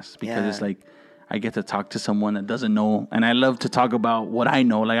podcasts because it's like, I get to talk to someone that doesn't know. And I love to talk about what I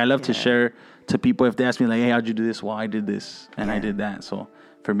know. Like I love to share to people if they ask me like, hey, how'd you do this? Well, I did this and I did that. So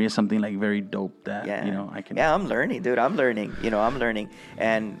for me, it's something like very dope that, you know, I can. Yeah, I'm learning, dude. I'm learning.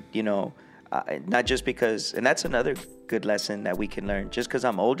 And, you know, not just because, and that's another good lesson that we can learn. Just because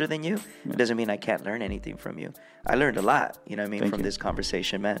I'm older than you, it doesn't mean I can't learn anything from you. I learned a lot, you know what I mean, from this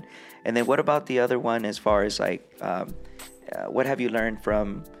conversation, man. And then what about the other one as far as like, what have you learned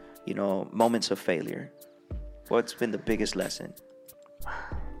from, you know, moments of failure? What's been the biggest lesson?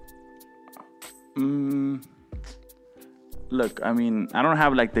 Look, I mean, I don't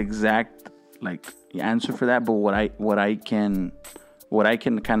have like the exact like answer for that, but what I can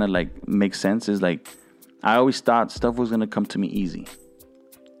kind of like make sense is like I always thought stuff was gonna come to me easy.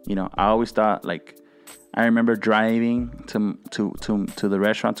 You know, I always thought like I remember driving to the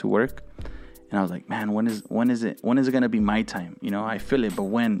restaurant to work, and I was like, man, when is it gonna be my time? You know, I feel it, but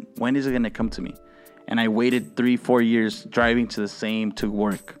when is it gonna come to me? And I waited 3-4 years driving to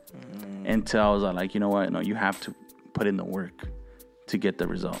work until I was like, you know what? No, you have to put in the work to get the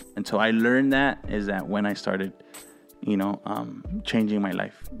result. And so I learned that when I started, you know, changing my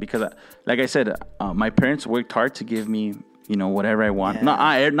life. Because like I said, my parents worked hard to give me, you know, whatever I want.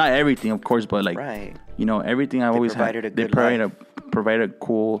 Yeah. Not everything, of course, but like, you know, everything I always had. They provided a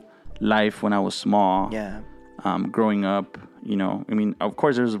cool life when I was small. Yeah. Growing up, you know, I mean, of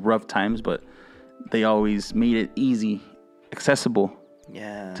course there's rough times, but they always made it easy, accessible.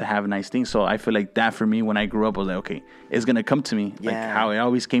 Yeah. To have nice things. So I feel like that for me when I grew up, I was like, okay, it's going to come to me. Like how it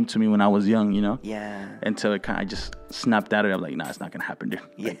always came to me when I was young, you know? Yeah. Until I just snapped out of it. I'm like, nah, it's not going to happen, dude.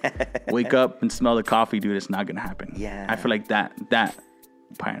 Like, wake up and smell the coffee, dude. It's not going to happen. Yeah. I feel like that, I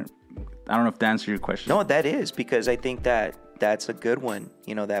don't know if that answers your question. No, that is, because I think that's a good one,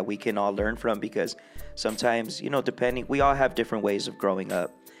 you know, that we can all learn from, because sometimes, you know, we all have different ways of growing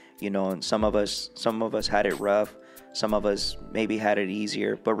up, you know, and some of us had it rough. Some of us maybe had it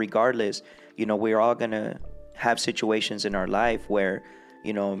easier, but regardless, you know, we're all going to have situations in our life where,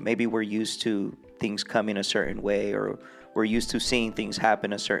 you know, maybe we're used to things coming a certain way, or we're used to seeing things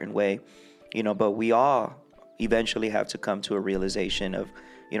happen a certain way, but we all eventually have to come to a realization of,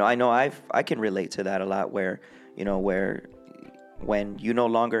 I know I can relate to that a lot, where when you no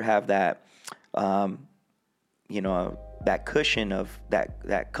longer have that, that cushion of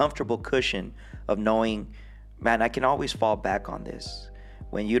that comfortable cushion of knowing, man, I can always fall back on this.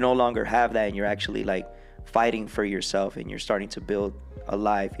 When you no longer have that, and you're actually like fighting for yourself, and you're starting to build a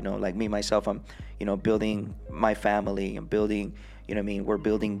life, like me, myself, I'm, building my family, and building, we're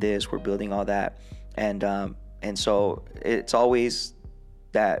building this, we're building all that. And so it's always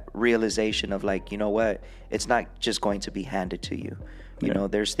that realization of like, what, it's not just going to be handed to you.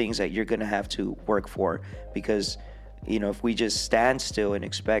 There's things that you're going to have to work for, because, if we just stand still and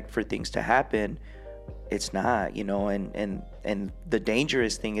expect for things to happen, it's not, and the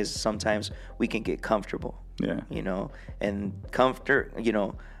dangerous thing is sometimes we can get comfortable. Yeah. And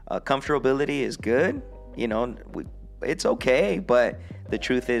comfortability is good, it's okay. But the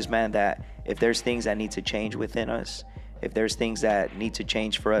truth is, man, that if there's things that need to change within us, if there's things that need to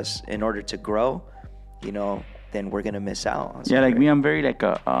change for us in order to grow, then we're going to miss out on like me, I'm very like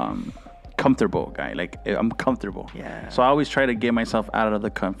a comfortable guy. Like, I'm comfortable. Yeah. So I always try to get myself out of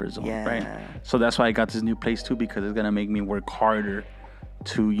the comfort zone, Yeah. right? So that's why I got this new place too, because it's going to make me work harder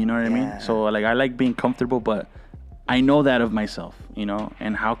to, you know what I mean? So like, I like being comfortable, but I know that of myself,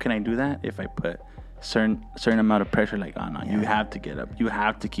 and how can I do that if I put certain amount of pressure, like, you have to get up, you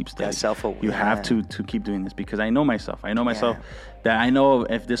have to keep studying, you have to keep doing this, because I know myself that I know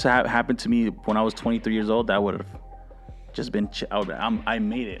if this happened to me when I was 23 years old, that would have just been I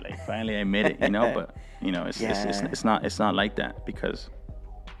made it, like, finally I made it, but it's not like that because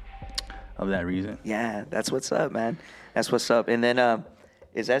of that reason. Yeah, that's what's up, man. That's what's up. And then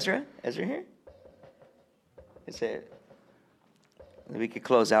is Ezra here? Is it? We could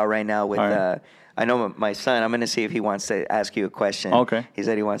close out right now with right. I know my son, I'm going to see if he wants to ask you a question. Okay. He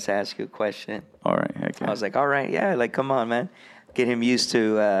said he wants to ask you a question. All right. Okay. I was like, all right, yeah, like, come on, man. Get him used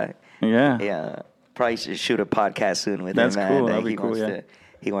to, probably should shoot a podcast soon with That's him, man. Cool. That'd be cool,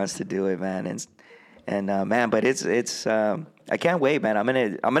 He wants to do it, man. And man, but it's I can't wait, man. I'm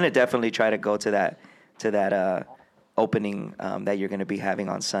gonna definitely try to go to that opening that you're gonna be having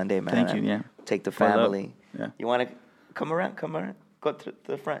on Sunday, man. Thank you, yeah. Take the family. Yeah. You want to come around? Go to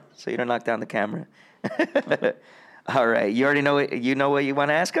the front so you don't knock down the camera. All right. You already know what you want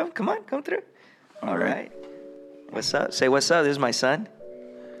to ask him? Come on, come through. All right. What's up? Say what's up. This is my son.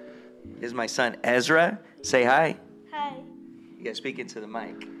 This is my son, Ezra. Say hi. Hi. You gotta speak into the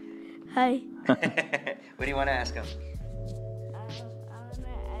mic. Hi. What do you want to ask him? I want to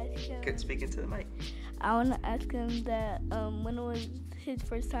ask him. Good, speak into the mic. I want to ask him that when was his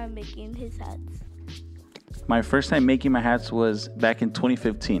first time making his hats? My first time making my hats was back in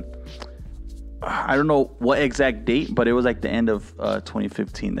 2015. I don't know what exact date, but it was like the end of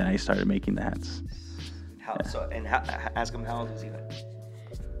 2015 that I started making the hats. Ask him how old was he?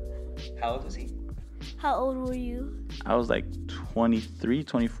 How old was he? How old were you? I was like 23,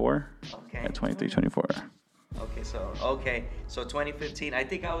 24. Okay. Yeah, 23, 24. Okay, so 2015. I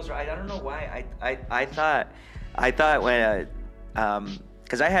think I was right. I don't know why. I thought when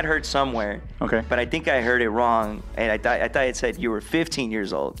because I had heard somewhere. Okay. But I think I heard it wrong, and I thought it said you were 15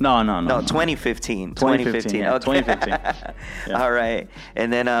 years old. No. 2015. 2015. Yeah, Okay. 2015. Yeah. All right.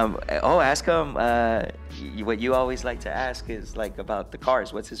 And then ask him what you always like to ask is like about the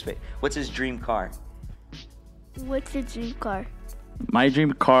cars. What's his dream car? What's your dream car? My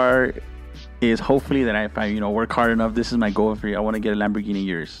dream car is hopefully that if I work hard enough, this is my goal for you. I want to get a Lamborghini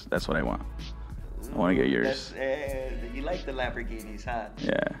Urus. That's what I want. I want to get Urus. You like the Lamborghinis, huh?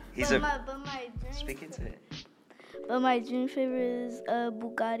 Yeah. Speak into it. But my dream favorite is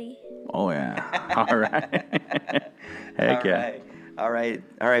Bugatti. Oh yeah. All right. Heck yeah. All right,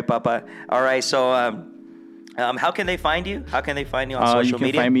 Papa. All right. So, how can they find you? How can they find you on social media?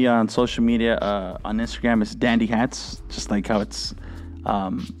 You can find me on social media. On Instagram, it's Dandy Hats, just like how it's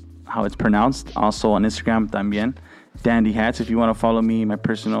pronounced. Also on Instagram, también Dandy Hats. If you want to follow me, my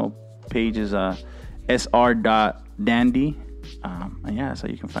personal page is sr.dandy. And yeah, that's how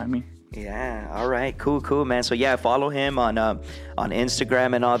you can find me. Yeah. All right. Cool, man. So yeah, follow him on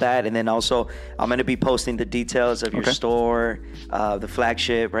Instagram and all that, and then also I'm gonna be posting the details of your store, the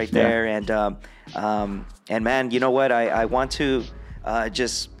flagship right there, and man, you know what? I want to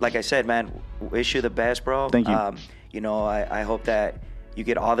just like I said, man, wish you the best, bro. Thank you. I hope that you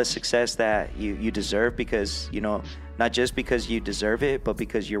get all the success that you deserve, because not just because you deserve it, but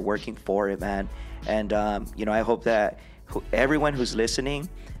because you're working for it, man. And I hope that everyone who's listening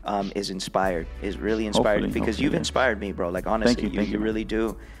is really inspired, because you've inspired me, bro. Like honestly, you really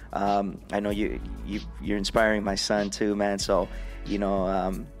do. I know you're inspiring my son too, man. So, you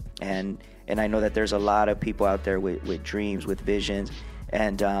know, and I know that there's a lot of people out there with dreams, with visions,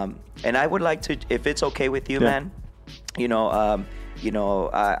 and I would like to, if it's okay with you, man, you know,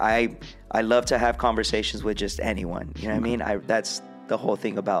 I love to have conversations with just anyone. You know what I mean? That's the whole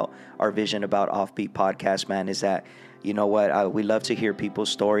thing about our vision about Offbeat Podcast, man, is that, you know what, we love to hear people's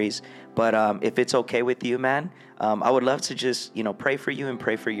stories. But if it's okay with you, man, I would love to just, you know, pray for you and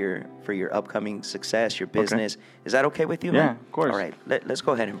pray for your upcoming success, your business. Okay. Is that okay with you, man? Yeah, of course. All right, let's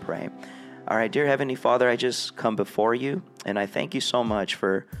go ahead and pray. All right, dear Heavenly Father, I just come before you, and I thank you so much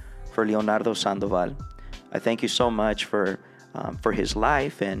for Leonardo Sandoval. I thank you so much for his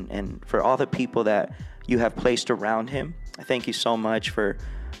life and for all the people that you have placed around him. I thank you so much for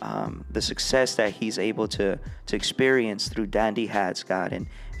the success that he's able to experience through Dandy Hats, God. And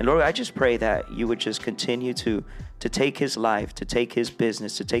Lord, I just pray that you would just continue to take his life, to take his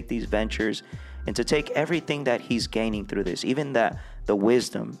business, to take these ventures, and to take everything that he's gaining through this, even the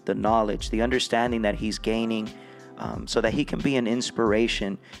wisdom, the knowledge, the understanding that he's gaining, so that he can be an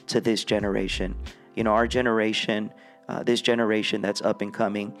inspiration to this generation. You know, our generation, this generation that's up and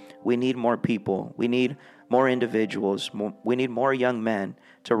coming, we need more people. We need more individuals. We need more young men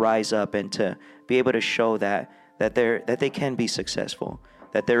to rise up and to be able to show that they can be successful,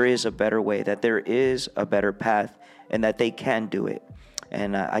 that there is a better way, that there is a better path, and that they can do it.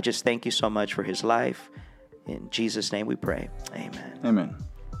 And I just thank you so much for his life. In Jesus' name we pray. Amen. Amen.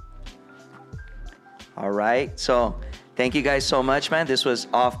 All right. So thank you guys so much, man. This was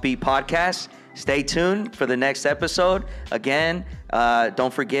Offbeat Podcast. Stay tuned for the next episode. Again,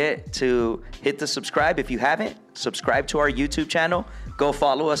 don't forget to hit the subscribe if you haven't. Subscribe to our YouTube channel. Go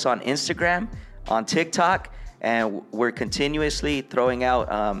follow us on Instagram, on TikTok, and we're continuously throwing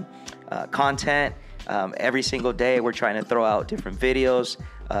out content every single day. We're trying to throw out different videos,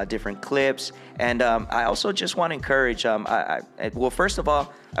 different clips, and I also just want to encourage. Well, first of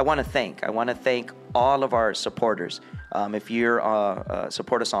all, I want to thank all of our supporters. If you're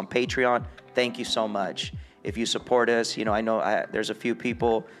support us on Patreon, thank you so much. If you support us, you know, I know there's a few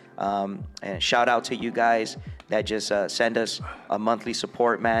people, and shout out to you guys that just send us a monthly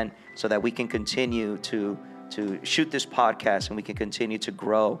support, man, so that we can continue to shoot this podcast and we can continue to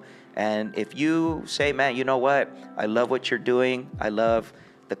grow. And if you say, man, you know what, I love what you're doing, I love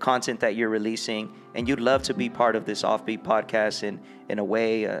the content that you're releasing, and you'd love to be part of this Offbeat Podcast in a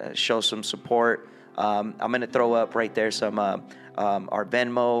way, show some support, I'm going to throw up right there some our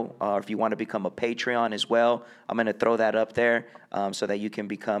Venmo, or if you want to become a Patreon as well, I'm going to throw that up there so that you can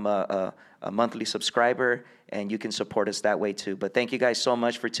become a monthly subscriber and you can support us that way too. But thank you guys so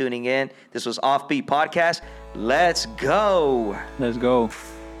much for tuning in. This was Offbeat Podcast. Let's go. Let's go.